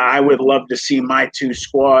 So I would love to see my two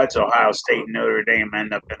squads, Ohio State and Notre Dame,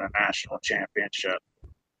 end up in a national championship.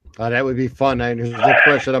 That would be fun. There's no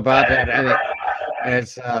question about that. And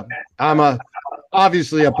I'm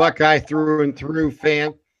obviously a Buckeye through and through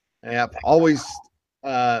fan. I've always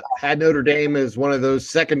had Notre Dame as one of those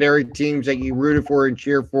secondary teams that you rooted for and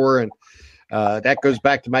cheer for. And that goes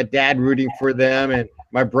back to my dad rooting for them and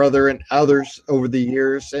my brother and others over the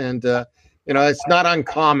years. And, it's not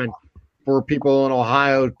uncommon for people in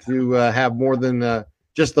Ohio to have more than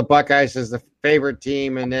just the Buckeyes as the favorite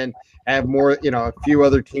team, and then have more, a few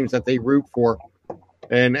other teams that they root for.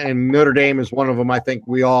 And Notre Dame is one of them. I think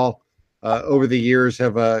we all over the years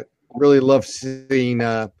have really loved seeing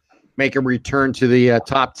make a return to the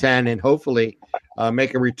top 10 and hopefully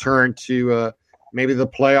make a return to maybe the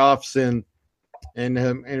playoffs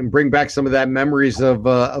and bring back some of that memories of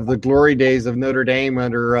the glory days of Notre Dame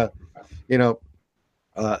under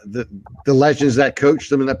the legends that coached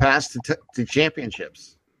them in the past to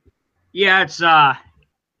championships. Yeah, it's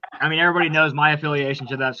everybody knows my affiliation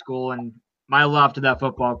to that school and my love to that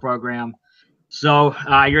football program. So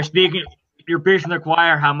you're speaking you're preaching to the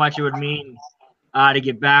choir how much it would mean to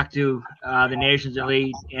get back to the Nations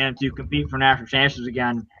Elite and to compete for national championships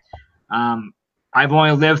again. I've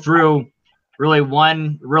only lived through really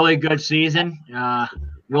one really good season.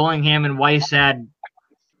 Willingham and Weiss had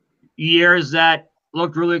years that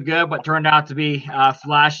looked really good, but turned out to be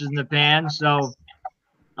flashes in the pan. So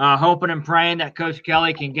hoping and praying that Coach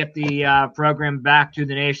Kelly can get the program back to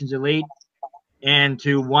the Nations Elite and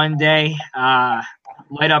to one day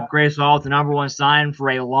light up Grace Hall with the number one sign for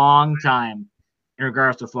a long time in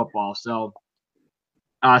regards to football. So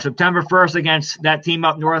September 1st against that team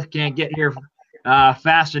up north, can't get here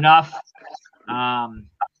fast enough.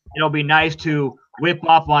 It'll be nice to whip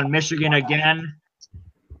up on Michigan again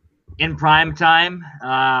in prime time,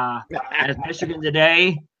 as Michigan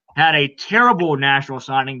today had a terrible national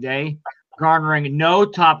signing day, garnering no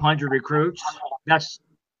top 100 recruits.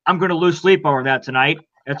 I'm going to lose sleep over that tonight.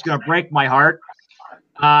 It's going to break my heart.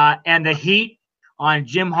 And the heat on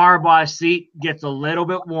Jim Harbaugh's seat gets a little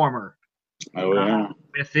bit warmer. Oh, yeah.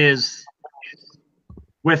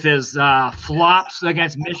 With his flops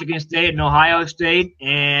against Michigan State and Ohio State.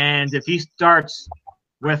 And if he starts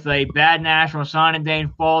with a bad national signing day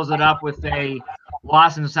and follows it up with a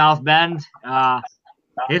loss in South Bend,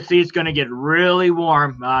 his seat's going to get really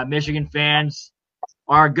warm. Michigan fans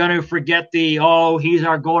are going to forget he's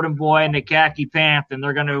our golden boy in the khaki pants, and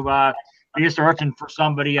they're going to be searching for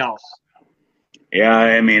somebody else. Yeah,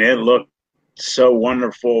 I mean, it looked so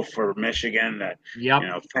wonderful for Michigan that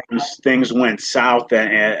things went south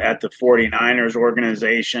at the 49ers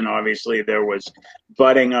organization. Obviously, there was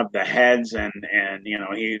butting of the heads, and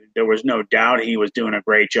there was no doubt he was doing a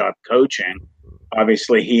great job coaching.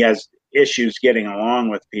 Obviously, he has issues getting along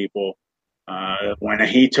with people. When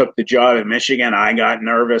he took the job at Michigan, I got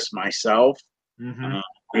nervous myself. Mm-hmm.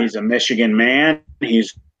 He's a Michigan man.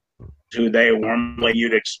 He's who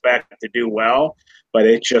you'd expect to do well, but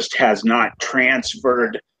it just has not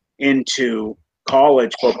transferred into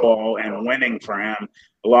college football and winning for him.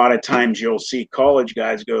 A lot of times you'll see college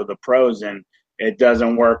guys go to the pros and it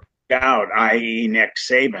doesn't work out, i.e. Nick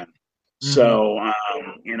Saban. Mm-hmm. So,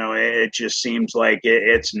 it just seems like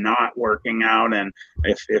it's not working out. And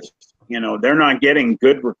if they're not getting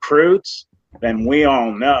good recruits, then we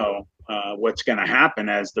all know what's going to happen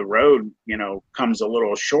as the road, comes a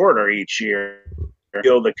little shorter each year. Be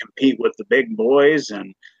able to compete with the big boys,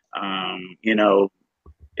 and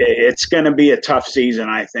it's going to be a tough season,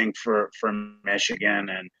 I think, for Michigan.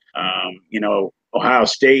 And Ohio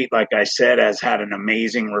State, like I said, has had an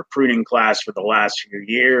amazing recruiting class for the last few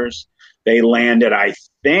years. They landed, I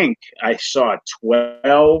think, I saw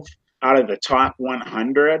 12 out of the top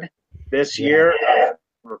 100 this year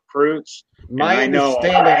recruits. My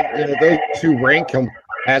understanding, those two rank him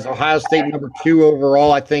as Ohio State number 2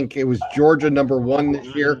 overall. I think it was Georgia number 1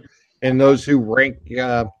 this year, and those who rank,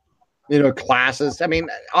 classes. I mean,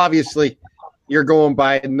 obviously, you're going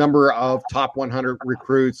by a number of top 100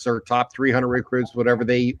 recruits or top 300 recruits, whatever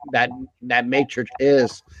that matrix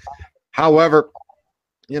is. However,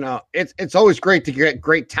 it's always great to get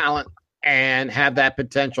great talent and have that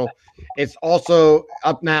potential. It's also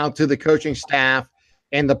up now to the coaching staff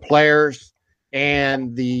and the players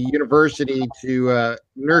and the university to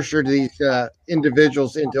nurture these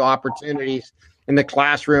individuals into opportunities in the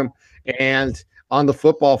classroom and on the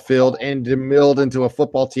football field, and to build into a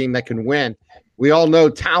football team that can win. We all know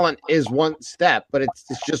talent is one step, but it's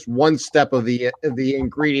just one step of the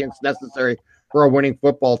ingredients necessary for a winning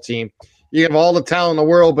football team. You have all the talent in the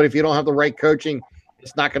world, but if you don't have the right coaching,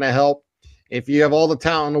 it's not going to help. If you have all the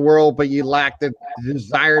talent in the world, but you lack the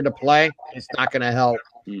desire to play, it's not going to help.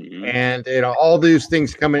 Mm-hmm. And, all these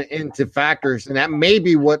things coming into factors. And that may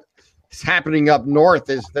be what is happening up north,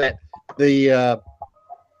 is that the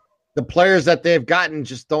players that they've gotten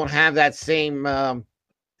just don't have that same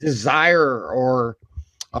desire or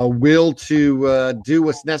a will to do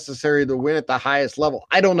what's necessary to win at the highest level.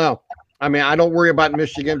 I don't know. I mean, I don't worry about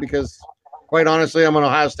Michigan because, quite honestly, I'm an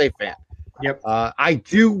Ohio State fan. Yep. I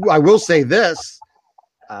will say this.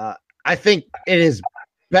 I think it is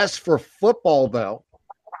best for football, though,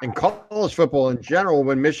 and college football in general,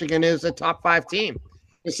 when Michigan is a top 5 team.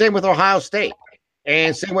 The same with Ohio State,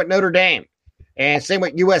 and same with Notre Dame, and same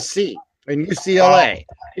with USC and UCLA.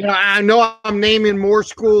 I know I'm naming more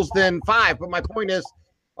schools than 5, but my point is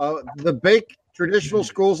the big traditional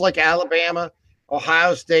schools like Alabama,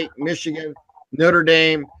 Ohio State, Michigan, Notre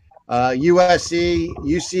Dame, USC,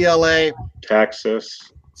 UCLA,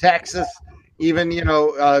 Texas, even,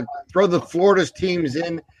 throw the Florida's teams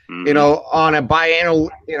in, on a biennial,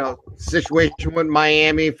 situation with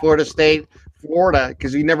Miami, Florida State, Florida,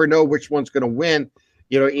 because you never know which one's going to win,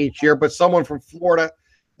 each year. But someone from Florida,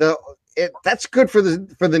 that's good for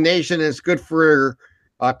the nation. It's good for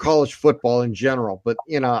college football in general. But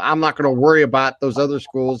I'm not going to worry about those other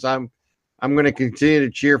schools. I'm going to continue to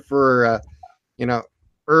cheer for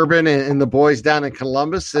Urban and the boys down in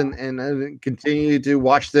Columbus, and continue to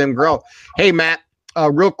watch them grow. Hey, Matt,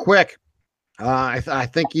 real quick, I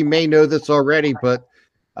think you may know this already, but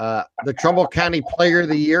the Trumbull County Player of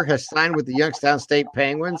the Year has signed with the Youngstown State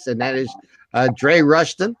Penguins, and that is Dre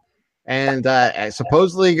Rushton, and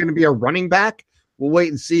supposedly going to be a running back. We'll wait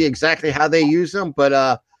and see exactly how they use him.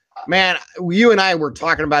 But, man, you and I were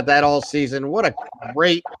talking about that all season. What a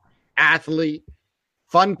great athlete,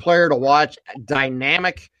 fun player to watch,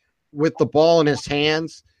 dynamic with the ball in his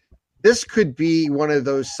hands. This could be one of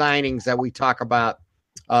those signings that we talk about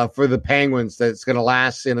for the Penguins that's going to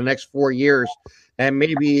last in the next 4 years, and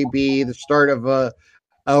maybe be the start of a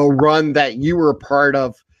run that you were a part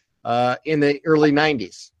of in the early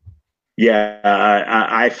 90s. Yeah,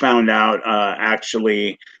 I found out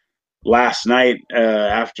actually last night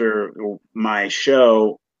after my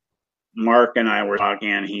show. Mark and I were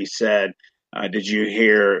talking, and he said, did you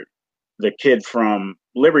hear the kid from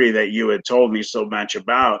Liberty that you had told me so much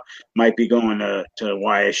about might be going to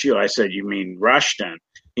YSU? I said, you mean Rushton?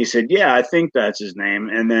 He said, yeah, I think that's his name.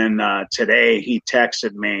 And then today he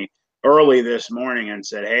texted me early this morning and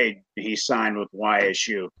said, hey, he signed with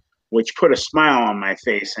YSU, which put a smile on my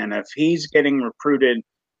face. And if he's getting recruited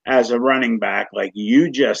as a running back, like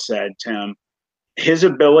you just said, Tim, his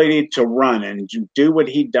ability to run and do what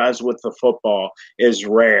he does with the football is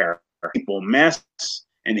rare. People miss,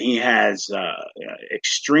 and he has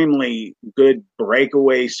extremely good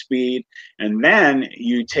breakaway speed. And then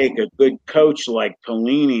you take a good coach like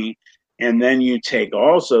Pelini, and then you take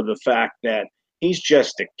also the fact that he's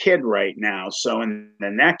just a kid right now. So in the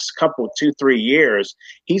next couple, 2-3 years,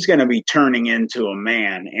 he's going to be turning into a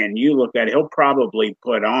man. And you look at it, he'll probably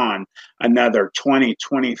put on another 20,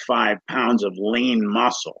 25 pounds of lean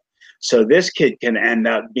muscle. So this kid can end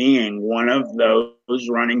up being one of those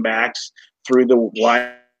running backs through the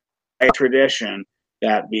wide tradition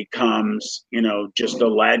that becomes, just a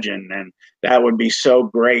legend. And that would be so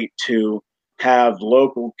great to have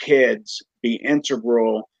local kids be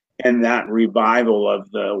integral in that revival of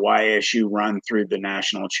the YSU run through the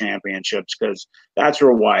national championships, because that's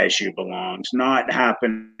where YSU belongs. Not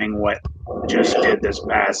happening what just did this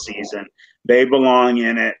past season. They belong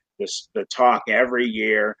in it. The talk every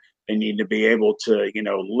year. They need to be able to,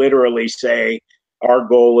 literally say our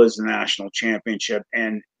goal is the national championship,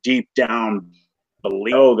 and deep down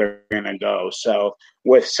believe they're going to go. So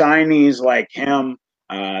with signees like him,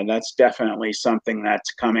 that's definitely something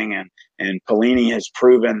that's coming in. And Pelini has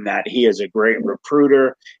proven that he is a great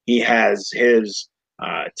recruiter. He has his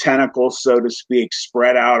tentacles, so to speak,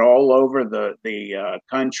 spread out all over the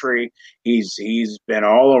country. He's been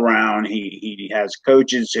all around. He has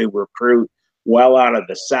coaches who recruit well out of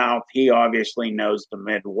the South. He obviously knows the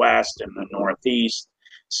Midwest and the Northeast.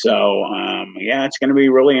 So, it's going to be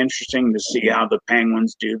really interesting to see how the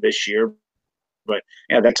Penguins do this year. But,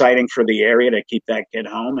 that's exciting for the area to keep that kid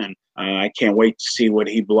home, and I can't wait to see what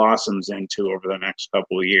he blossoms into over the next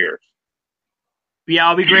couple of years.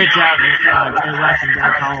 Yeah, it'll be great to have Jay Rushton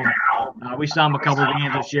back home. We saw him a couple of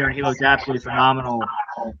games this year, and he looked absolutely phenomenal.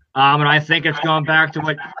 And I think it's going back to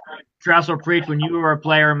what Tressel preached when you were a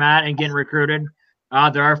player, Matt, and getting recruited.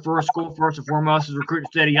 Our first school, first and foremost, is recruit the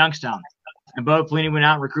state of Youngstown. And Bo Pelini went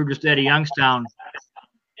out and recruited the state of Youngstown.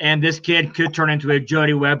 And this kid could turn into a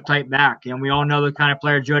Jody Webb type back. And we all know the kind of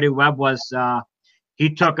player Jody Webb was. He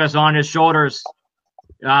took us on his shoulders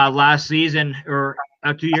last season or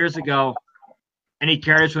 2 years ago, and he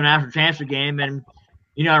carried us to a national championship game. And,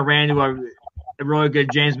 ran into a really good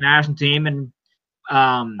James Madison team. And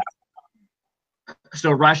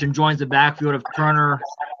so Rushton joins the backfield of Turner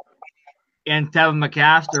and Tevin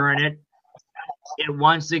McCaster, and it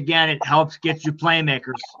once again, it helps get you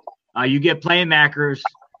playmakers. You get playmakers,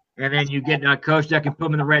 and then you get a coach that can put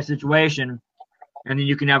them in the right situation, and then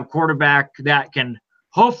you can have a quarterback that can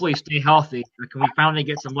hopefully stay healthy. Can we finally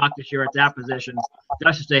get some luck this year at that position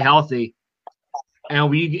just to stay healthy?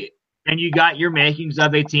 And you got your makings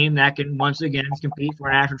of a team that can once again compete for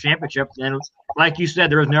a national championship. And like you said,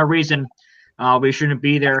 there is no reason we shouldn't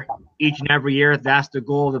be there each and every year. That's the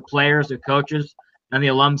goal of the players, the coaches, and the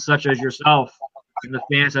alums such as yourself, and the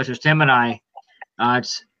fans such as Tim and I.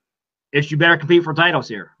 It's you better compete for titles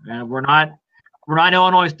here. And we're not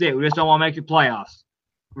Illinois State. We just don't want to make the playoffs.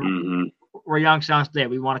 We're Youngstown State.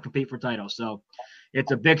 We want to compete for titles. So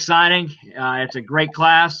it's a big signing. It's a great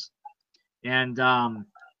class, and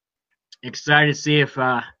excited to see if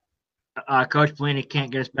Coach Pelini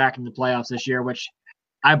can't get us back in the playoffs this year, which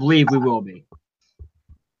I believe we will be.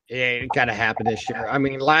 it got to happen this year. I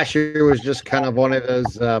mean, last year was just kind of one of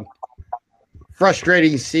those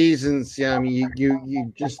frustrating seasons. Yeah, I mean,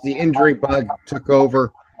 you just the injury bug took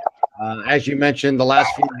over. As you mentioned, the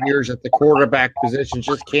last few years at the quarterback position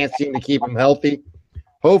just can't seem to keep him healthy.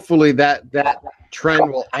 Hopefully that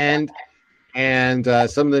trend will end, and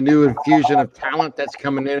some of the new infusion of talent that's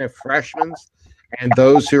coming in as freshmen and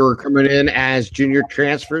those who are coming in as junior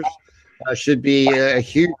transfers should be a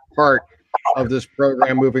huge part of this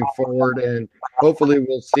program moving forward. And hopefully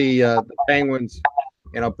we'll see the Penguins,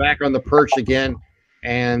 back on the perch again.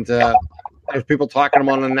 And there's people talking them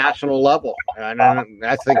on a national level. And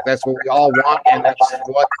I think that's what we all want. And that's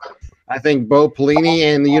what I think Bo Pelini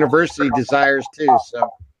and the university desires too. So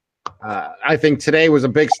I think today was a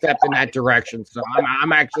big step in that direction. So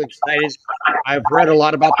I'm actually excited. I've read a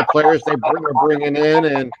lot about the players they're bringing in,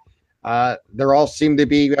 and they all seem to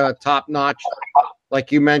be top notch.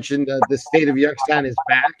 Like you mentioned, the state of Youngstown is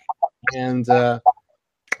back, and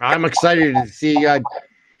I'm excited to see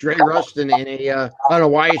Dre Ruston in a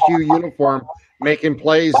YSU uniform making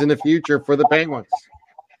plays in the future for the Penguins.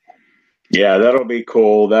 Yeah, that'll be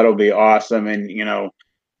cool. That'll be awesome. And,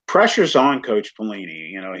 pressure's on Coach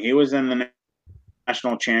Pelini. He was in the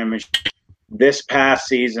national championship this past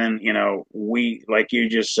season. We, like you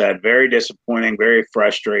just said, very disappointing, very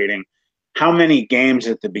frustrating. How many games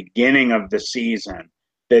at the beginning of the season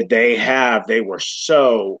that they were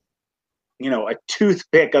so, a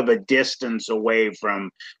toothpick of a distance away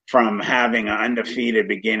from having an undefeated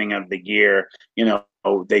beginning of the year.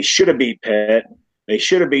 They should have beat Pitt. They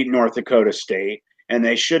should have beat North Dakota State. And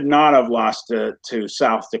they should not have lost to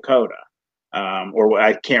South Dakota. Or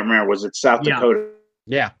I can't remember. Was it South Dakota?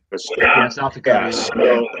 Yeah. South Dakota.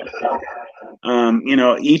 Yeah.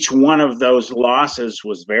 So, each one of those losses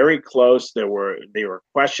was very close. There were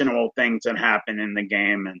questionable things that happened in the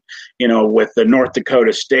game. And, with the North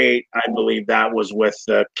Dakota State, I believe that was with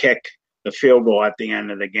the field goal at the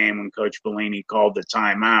end of the game when Coach Pelini called the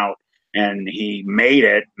timeout. And he made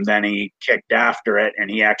it, and then he kicked after it,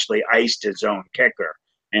 and he actually iced his own kicker,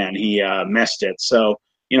 and he missed it. So,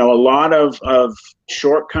 a lot of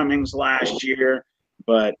shortcomings last year,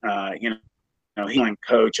 but, he's a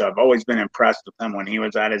coach. I've always been impressed with him when he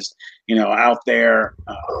was at his, out there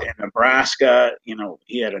in Nebraska.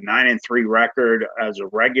 He had a 9-3 record as a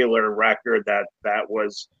regular record that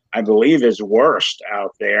was, I believe, his worst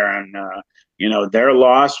out there. And, their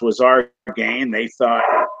loss was our gain. They thought,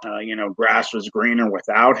 grass was greener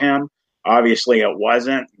without him. Obviously, it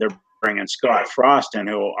wasn't. They're bringing Scott Frost in,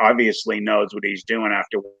 who obviously knows what he's doing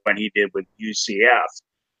after what he did with UCF.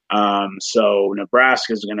 So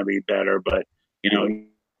Nebraska is going to be better. But,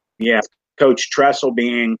 Coach Tressel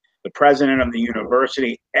being the president of the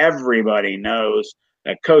university, everybody knows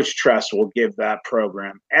that Coach Tressel will give that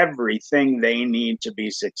program everything they need to be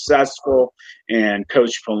successful. And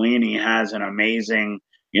Coach Pelini has an amazing,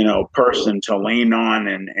 person to lean on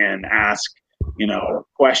and ask,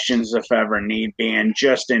 questions if ever need be, and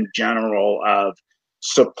just in general of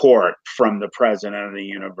support from the president of the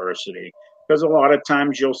university. Because a lot of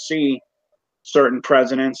times you'll see certain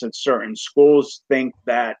presidents at certain schools think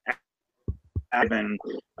that having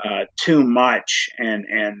too much and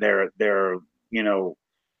they're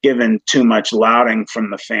given too much lauding from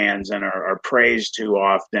the fans and are praised too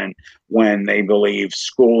often when they believe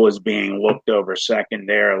school is being looked over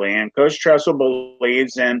secondarily. And Coach Tressel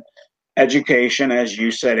believes in education, as you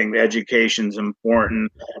said, education is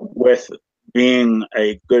important with being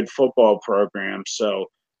a good football program. So,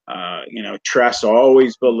 Tress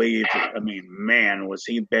always believed, was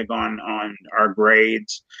he big on our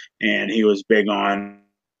grades, and he was big on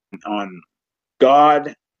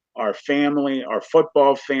God, our family, our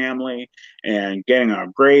football family, and getting our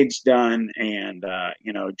grades done and,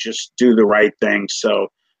 just do the right thing. So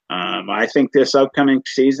I think this upcoming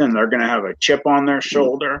season, they're going to have a chip on their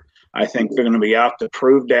shoulder. I think they're going to be out to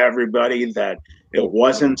prove to everybody that it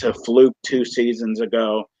wasn't a fluke 2 seasons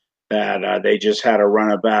ago, that they just had a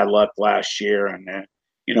run of bad luck last year. And,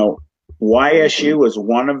 YSU is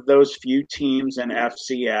one of those few teams in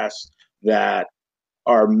FCS that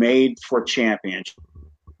are made for championships,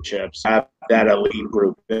 have that elite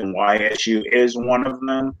group, and YSU is one of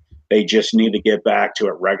them. They just need to get back to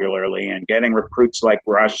it regularly, and getting recruits like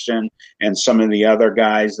Rushton and some of the other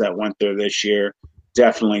guys that went there this year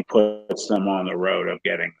definitely puts them on the road of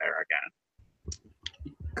getting there again.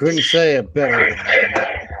 Couldn't say it better.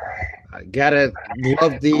 I gotta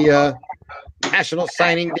love the National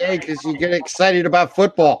Signing Day because you get excited about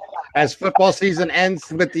football. As football season ends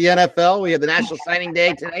with the NFL, we have the National Signing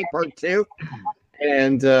Day today, part 2.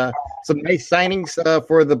 And some nice signings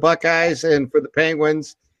for the Buckeyes and for the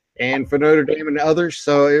Penguins. and for Notre Dame and others.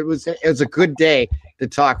 So it was a good day to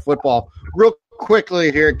talk football. Real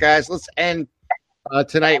quickly here, guys, let's end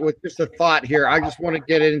tonight with just a thought here. I just want to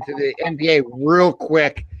get into the NBA real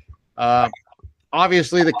quick.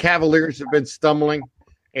 Obviously, the Cavaliers have been stumbling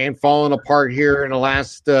and falling apart here in the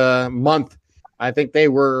last month. I think they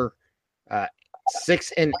were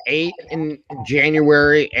 6-8 in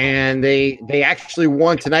January, and they actually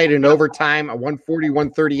won tonight in overtime, a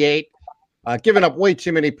 140-138, giving up way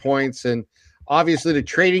too many points. And obviously, the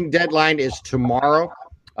trading deadline is tomorrow,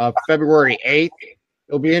 February 8th.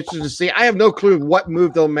 It'll be interesting to see. I have no clue what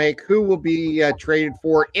move they'll make, who will be traded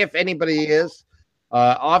for, if anybody is.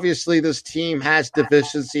 Obviously, this team has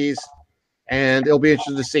deficiencies, and it'll be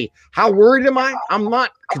interesting to see. How worried am I? I'm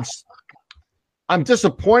not. I'm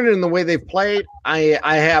disappointed in the way they've played. I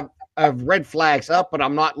have red flags up, but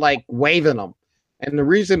I'm not like waving them. And the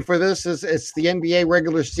reason for this is it's the NBA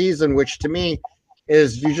regular season, which to me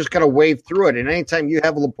is you just got to wave through it. And anytime you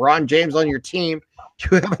have LeBron James on your team,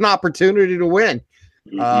 you have an opportunity to win.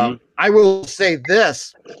 I will say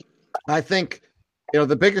this. I think,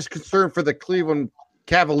 the biggest concern for the Cleveland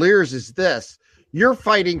Cavaliers is this. You're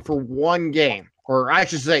fighting for one game, or I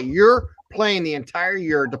should say you're playing the entire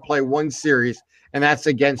year to play one series, and that's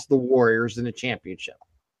against the Warriors in the championship.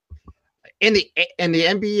 In the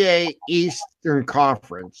NBA Eastern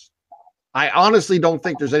Conference, I honestly don't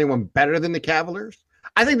think there's anyone better than the Cavaliers.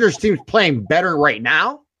 I think there's teams playing better right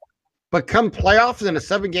now, but come playoffs in a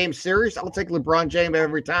 7-game series, I'll take LeBron James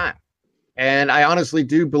every time. And I honestly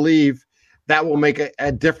do believe that will make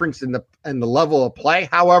a difference in the level of play.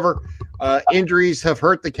 However, injuries have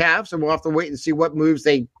hurt the Cavs, and we'll have to wait and see what moves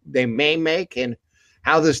they may make and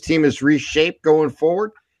how this team is reshaped going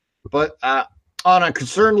forward. But on a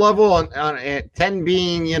concern level, on 10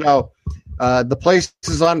 being, the place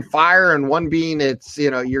is on fire, and 1 being it's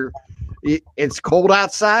cold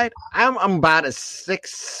outside, I'm about a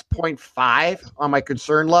 6.5 on my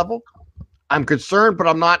concern level. I'm concerned, but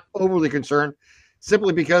I'm not overly concerned,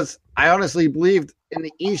 simply because I honestly believed in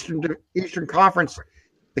the Eastern Conference,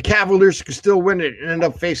 the Cavaliers could still win it and end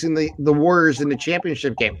up facing the Warriors in the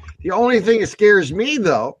championship game. The only thing that scares me,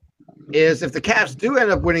 though, is if the Cavs do end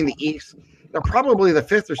up winning the East, they're probably the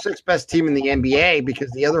 5th or 6th best team in the NBA because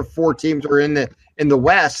the other 4 teams are in the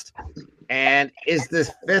West. And is this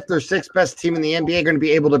 5th or 6th best team in the NBA going to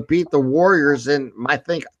be able to beat the Warriors? And my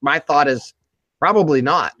thought is probably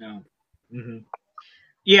not. No. Mm-hmm.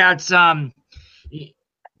 Yeah, it's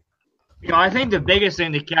I think the biggest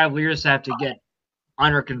thing the Cavaliers have to get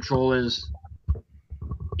under control is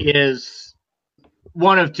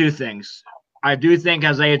one of 2 things. I do think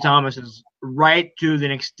Isaiah Thomas is right to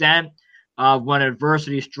an extent. When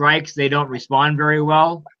adversity strikes, they don't respond very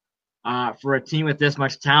well. For a team with this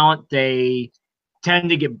much talent, they tend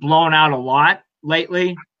to get blown out a lot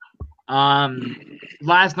lately.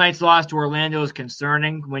 Last night's loss to Orlando is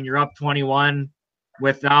concerning when you're up 21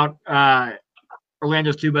 without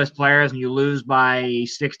Orlando's 2 best players and you lose by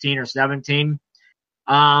 16 or 17.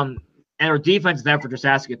 And their defensive effort just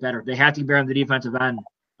has to get better. They have to get better on the defensive end.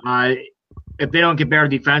 If they don't get better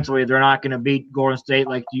defensively, they're not going to beat Golden State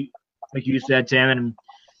like you said, Tim, and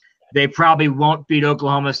they probably won't beat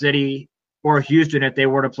Oklahoma City or Houston if they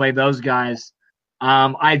were to play those guys.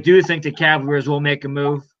 I do think the Cavaliers will make a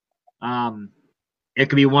move. It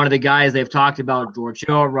could be one of the guys they've talked about, George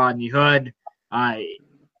Hill, Rodney Hood,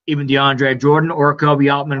 even DeAndre Jordan, or Kobe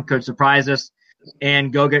Altman could surprise us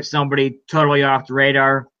and go get somebody totally off the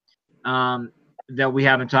radar that we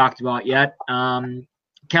haven't talked about yet.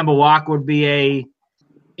 Kemba Walker would be a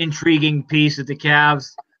intriguing piece at the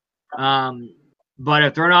Cavs. But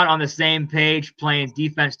if they're not on the same page playing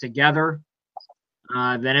defense together,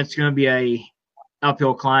 then it's going to be a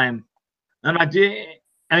uphill climb. I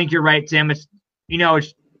think you're right, Tim. It's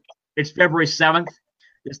February 7th.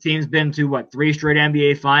 This team's been to 3 straight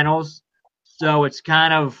NBA finals. So it's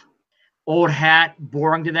kind of old hat,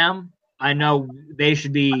 boring to them. I know they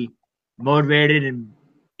should be motivated and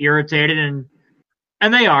irritated, and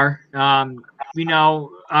they are.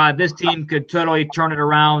 This team could totally turn it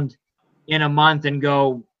around in a month and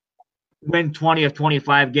go win 20 of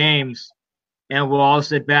 25 games, and we'll all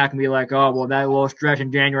sit back and be like, oh, well, that little stretch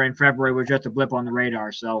in January and February was just a blip on the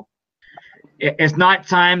radar. So it's not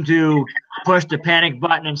time to push the panic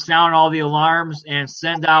button and sound all the alarms and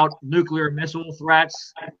send out nuclear missile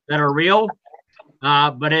threats that are real,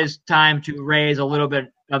 but it's time to raise a little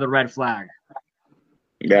bit of the red flag.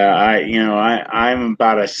 Yeah, I'm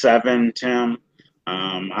about a 7, Tim.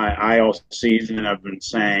 I all season I've been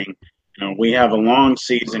saying, We have a long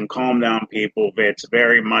season. Calm down, people. It's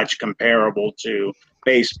very much comparable to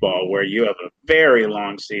baseball, where you have a very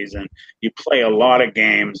long season. You play a lot of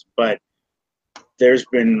games, but there's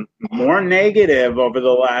been more negative over the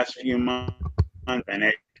last few months, and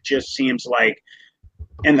it just seems like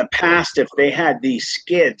in the past, if they had these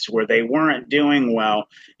skids where they weren't doing well,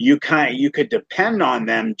 you could depend on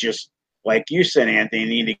them, just like you said, Anthony,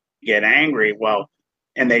 need to get angry. Well,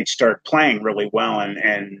 and they'd start playing really well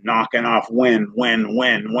and knocking off win.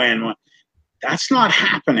 That's not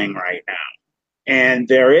happening right now. And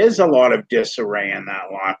there is a lot of disarray in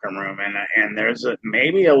that locker room, and there's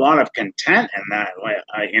maybe a lot of content in that,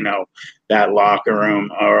 that locker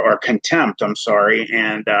room, or contempt. I'm sorry,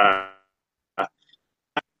 and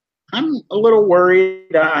I'm a little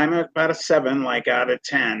worried. I'm at about a 7, like out of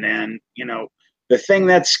 10, and the thing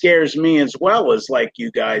that scares me as well is, like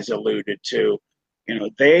you guys alluded to,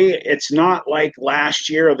 it's not like last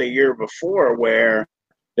year or the year before where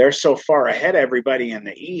they're so far ahead of everybody in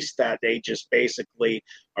the East that they just basically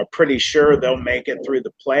are pretty sure they'll make it through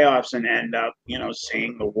the playoffs and end up,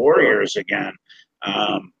 seeing the Warriors again.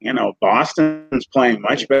 Boston's playing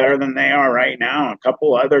much better than they are right now. A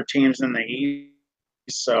couple other teams in the East.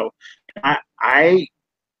 So I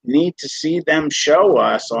need to see them show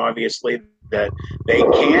us, obviously, that they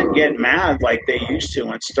can't get mad like they used to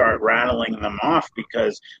and start rattling them off,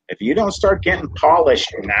 because if you don't start getting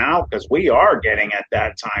polished now, because we are getting at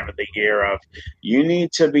that time of the year of, you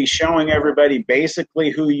need to be showing everybody basically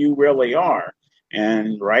who you really are.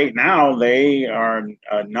 And right now they are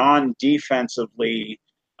a non-defensively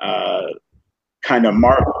kind of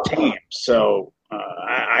marked team. So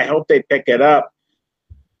I hope they pick it up,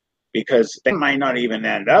 because they might not even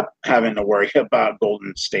end up having to worry about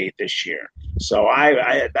Golden State this year. So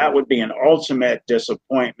that would be an ultimate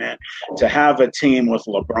disappointment to have a team with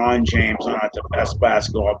LeBron James, not the best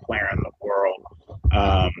basketball player in the world,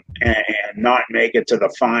 and not make it to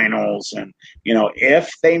the finals. And, if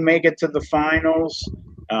they make it to the finals,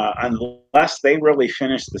 unless they really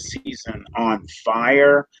finish the season on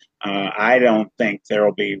fire, I don't think there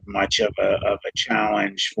will be much of a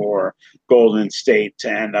challenge for Golden State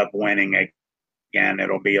to end up winning again.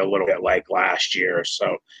 It'll be a little bit like last year.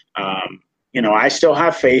 So, I still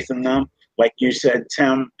have faith in them. Like you said,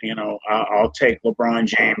 Tim, I'll take LeBron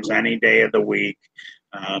James any day of the week.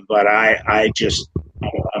 But I'm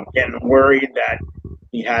getting worried that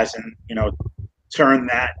he hasn't, turn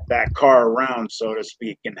that car around, so to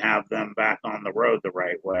speak, and have them back on the road the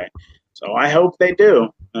right way. So I hope they do,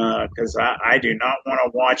 because I do not want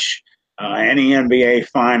to watch any NBA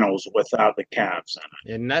finals without the Cavs in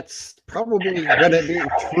it. And that's probably going to be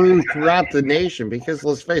true throughout the nation, because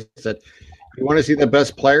let's face it, you want to see the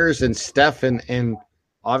best players, and Steph and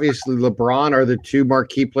obviously LeBron are the two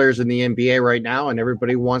marquee players in the NBA right now, and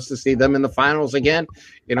everybody wants to see them in the finals again,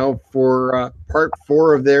 for part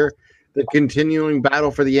 4 of the continuing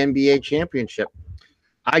battle for the NBA championship.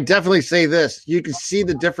 I definitely say this. You can see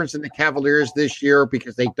the difference in the Cavaliers this year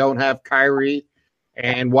because they don't have Kyrie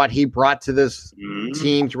and what he brought to this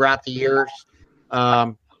team throughout the years.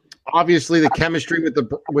 Obviously, the chemistry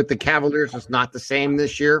with the Cavaliers is not the same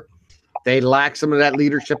this year. They lack some of that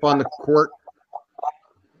leadership on the court.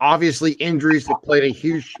 Obviously, injuries have played a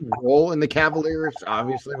huge role in the Cavaliers,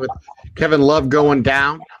 obviously, with Kevin Love going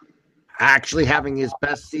down, actually having his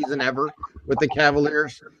best season ever with the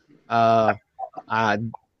Cavaliers.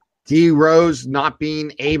 D Rose not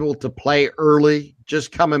being able to play early,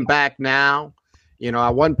 just coming back now.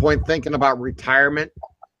 At one point thinking about retirement.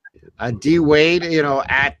 D Wade,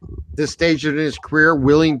 at this stage in his career,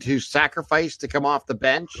 willing to sacrifice to come off the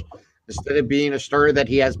bench instead of being a starter that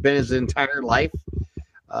he has been his entire life.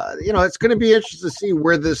 It's going to be interesting to see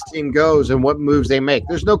where this team goes and what moves they make.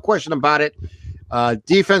 There's no question about it.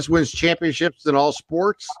 Defense wins championships in all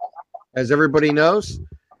sports, as everybody knows.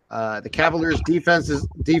 The Cavaliers'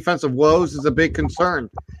 defensive woes is a big concern.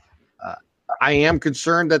 I am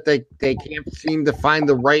concerned that they can't seem to find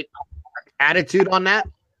the right attitude on that.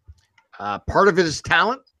 Part of it is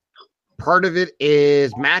talent, part of it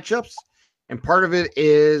is matchups, and part of it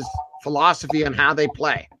is philosophy on how they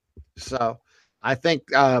play. So I think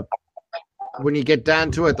when you get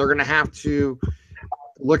down to it, they're going to have to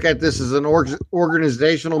look at this as an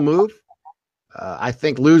organizational move. I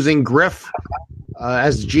think losing Griff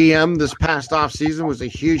as GM this past offseason was a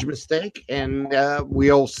huge mistake, and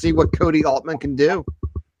we'll see what Cody Altman can do.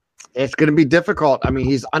 It's going to be difficult. I mean,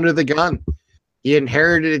 he's under the gun. He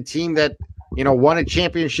inherited a team that, won a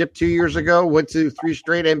championship 2 years ago, went to 3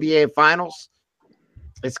 straight NBA finals.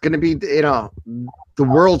 It's going to be, the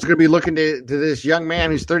world's going to be looking to this young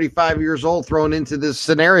man who's 35 years old thrown into this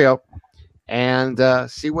scenario. and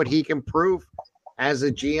see what he can prove as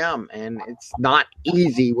a GM. And it's not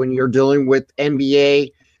easy when you're dealing with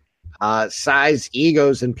NBA size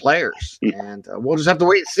egos and players. And we'll just have to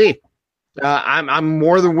wait and see. I'm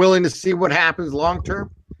more than willing to see what happens long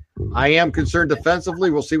term. I am concerned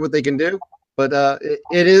defensively. We'll see what they can do. But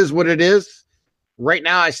it is what it is. Right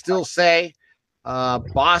now, I still say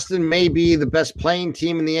Boston may be the best playing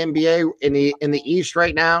team in the NBA in the East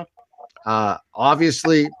right now.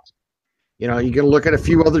 Obviously, you can look at a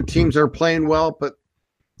few other teams that are playing well, but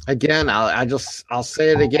again, I'll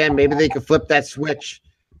say it again. Maybe they could flip that switch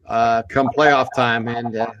come playoff time.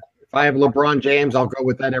 And if I have LeBron James, I'll go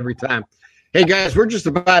with that every time. Hey guys, we're just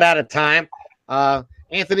about out of time.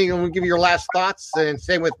 Anthony, I'm going to give you your last thoughts, and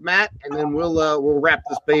same with Matt, and then we'll wrap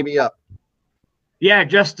this baby up. Yeah,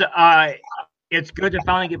 just it's good to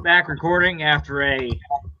finally get back recording after a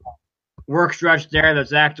work stretch there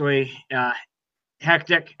that's actually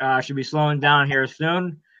hectic. Should be slowing down here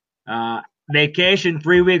soon. Vacation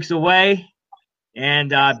 3 weeks away, and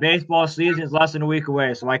baseball season is less than a week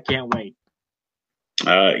away, so I can't wait.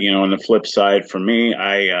 On the flip side for me,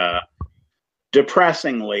 I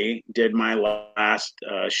depressingly did my last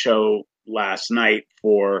show last night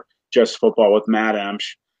for Just Football with Matt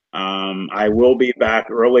Emsch. I will be back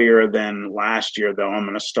earlier than last year, though. I'm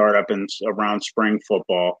going to start up around spring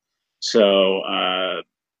football. So,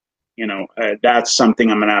 that's something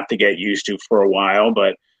I'm going to have to get used to for a while,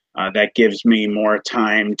 but that gives me more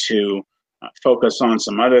time to focus on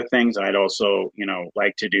some other things. I'd also,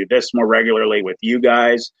 like to do this more regularly with you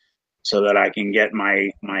guys so that I can get my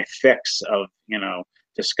fix of,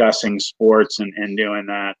 discussing sports and doing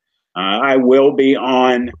that. I will be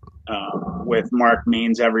on with Mark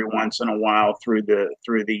Means every once in a while through the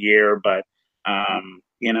year, but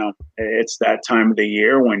it's that time of the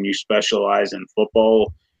year when you specialize in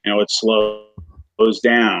football, it slows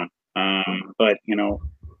down. But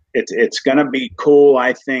it's going to be cool,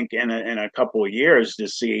 I think, in a couple of years to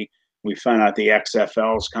see. We found out the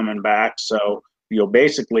XFL's coming back, so you'll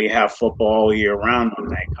basically have football all year round when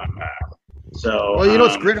they come back. So, well,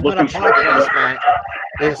 what's great about our podcast, Matt,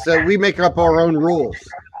 is that we make up our own rules.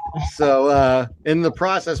 So in the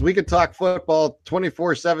process, we could talk football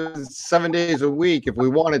 24/7, 7 days a week if we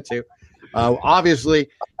wanted to. Obviously,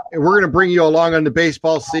 we're going to bring you along on the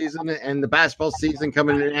baseball season and the basketball season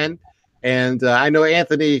coming to an end. And I know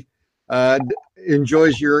Anthony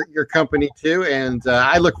enjoys your company too. And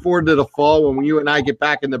I look forward to the fall when you and I get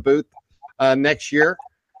back in the booth next year.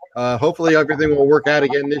 Hopefully everything will work out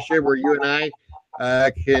again this year where you and I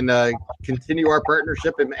can continue our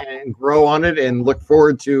partnership and grow on it, and look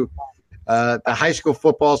forward to the high school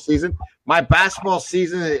football season. My basketball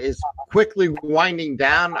season is quickly winding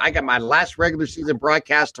down. I got my last regular season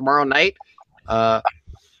broadcast tomorrow night on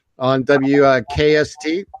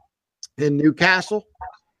WKST in Newcastle,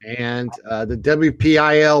 and the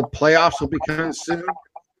WPIL playoffs will be coming soon.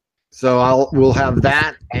 So we'll have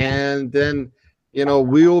that, and then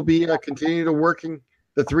we will be continuing to working,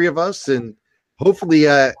 the three of us, and hopefully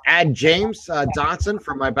add James Dotson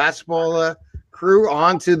from my basketball crew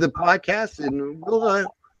onto the podcast, and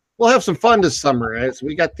we'll have some fun this summer as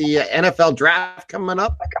we got the NFL draft coming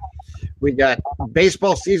up. We got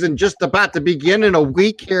baseball season just about to begin in a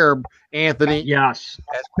week here, Anthony. Yes.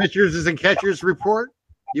 As pitchers and catchers report,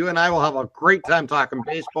 you and I will have a great time talking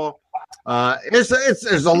baseball. There's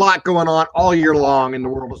a lot going on all year long in the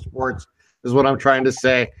world of sports, is what I'm trying to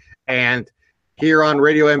say. And here on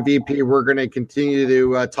Radio MVP, we're going to continue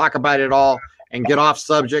to talk about it all and get off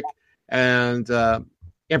subject and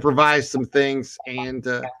improvise some things. And,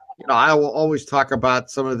 I will always talk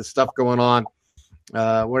about some of the stuff going on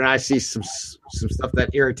when I see some stuff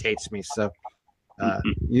that irritates me. So,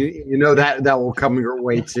 that will come your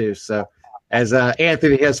way too. So, as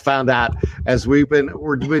Anthony has found out, as we've been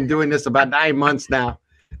doing this about 9 months now,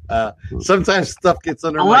 sometimes stuff gets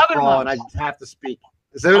under my crawl and I just have to speak.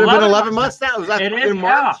 Has it been 11 months now? Was that in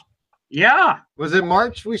March? Yeah. Was it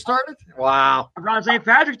March we started? Wow. Around St.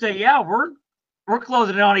 Patrick's Day, yeah. We're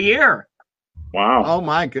closing it on a year. Wow. Oh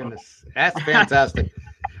my goodness. That's fantastic.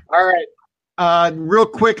 All right. Real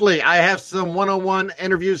quickly, I have some one-on-one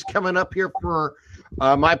interviews coming up here for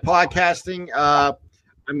my podcasting.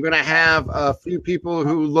 I'm going to have a few people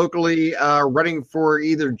who locally are running for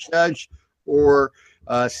either judge or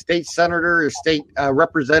state senator or state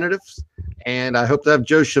representatives. And I hope to have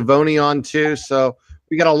Joe Schiavone on too. So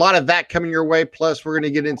we got a lot of that coming your way. Plus, we're going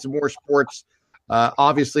to get into more sports,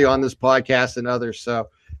 obviously, on this podcast and others. So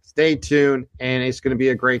stay tuned, and it's going to be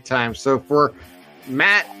a great time. So for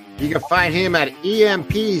Matt, you can find him at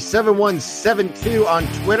EMP7172 on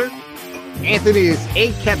Twitter. Anthony is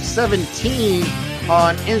ACAP17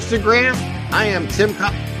 on Instagram. I am Tim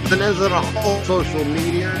Costaneza on all social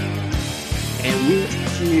media, and we will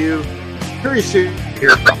see you very soon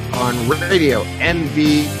here on Radio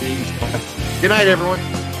MVB. Good night,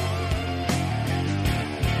 everyone.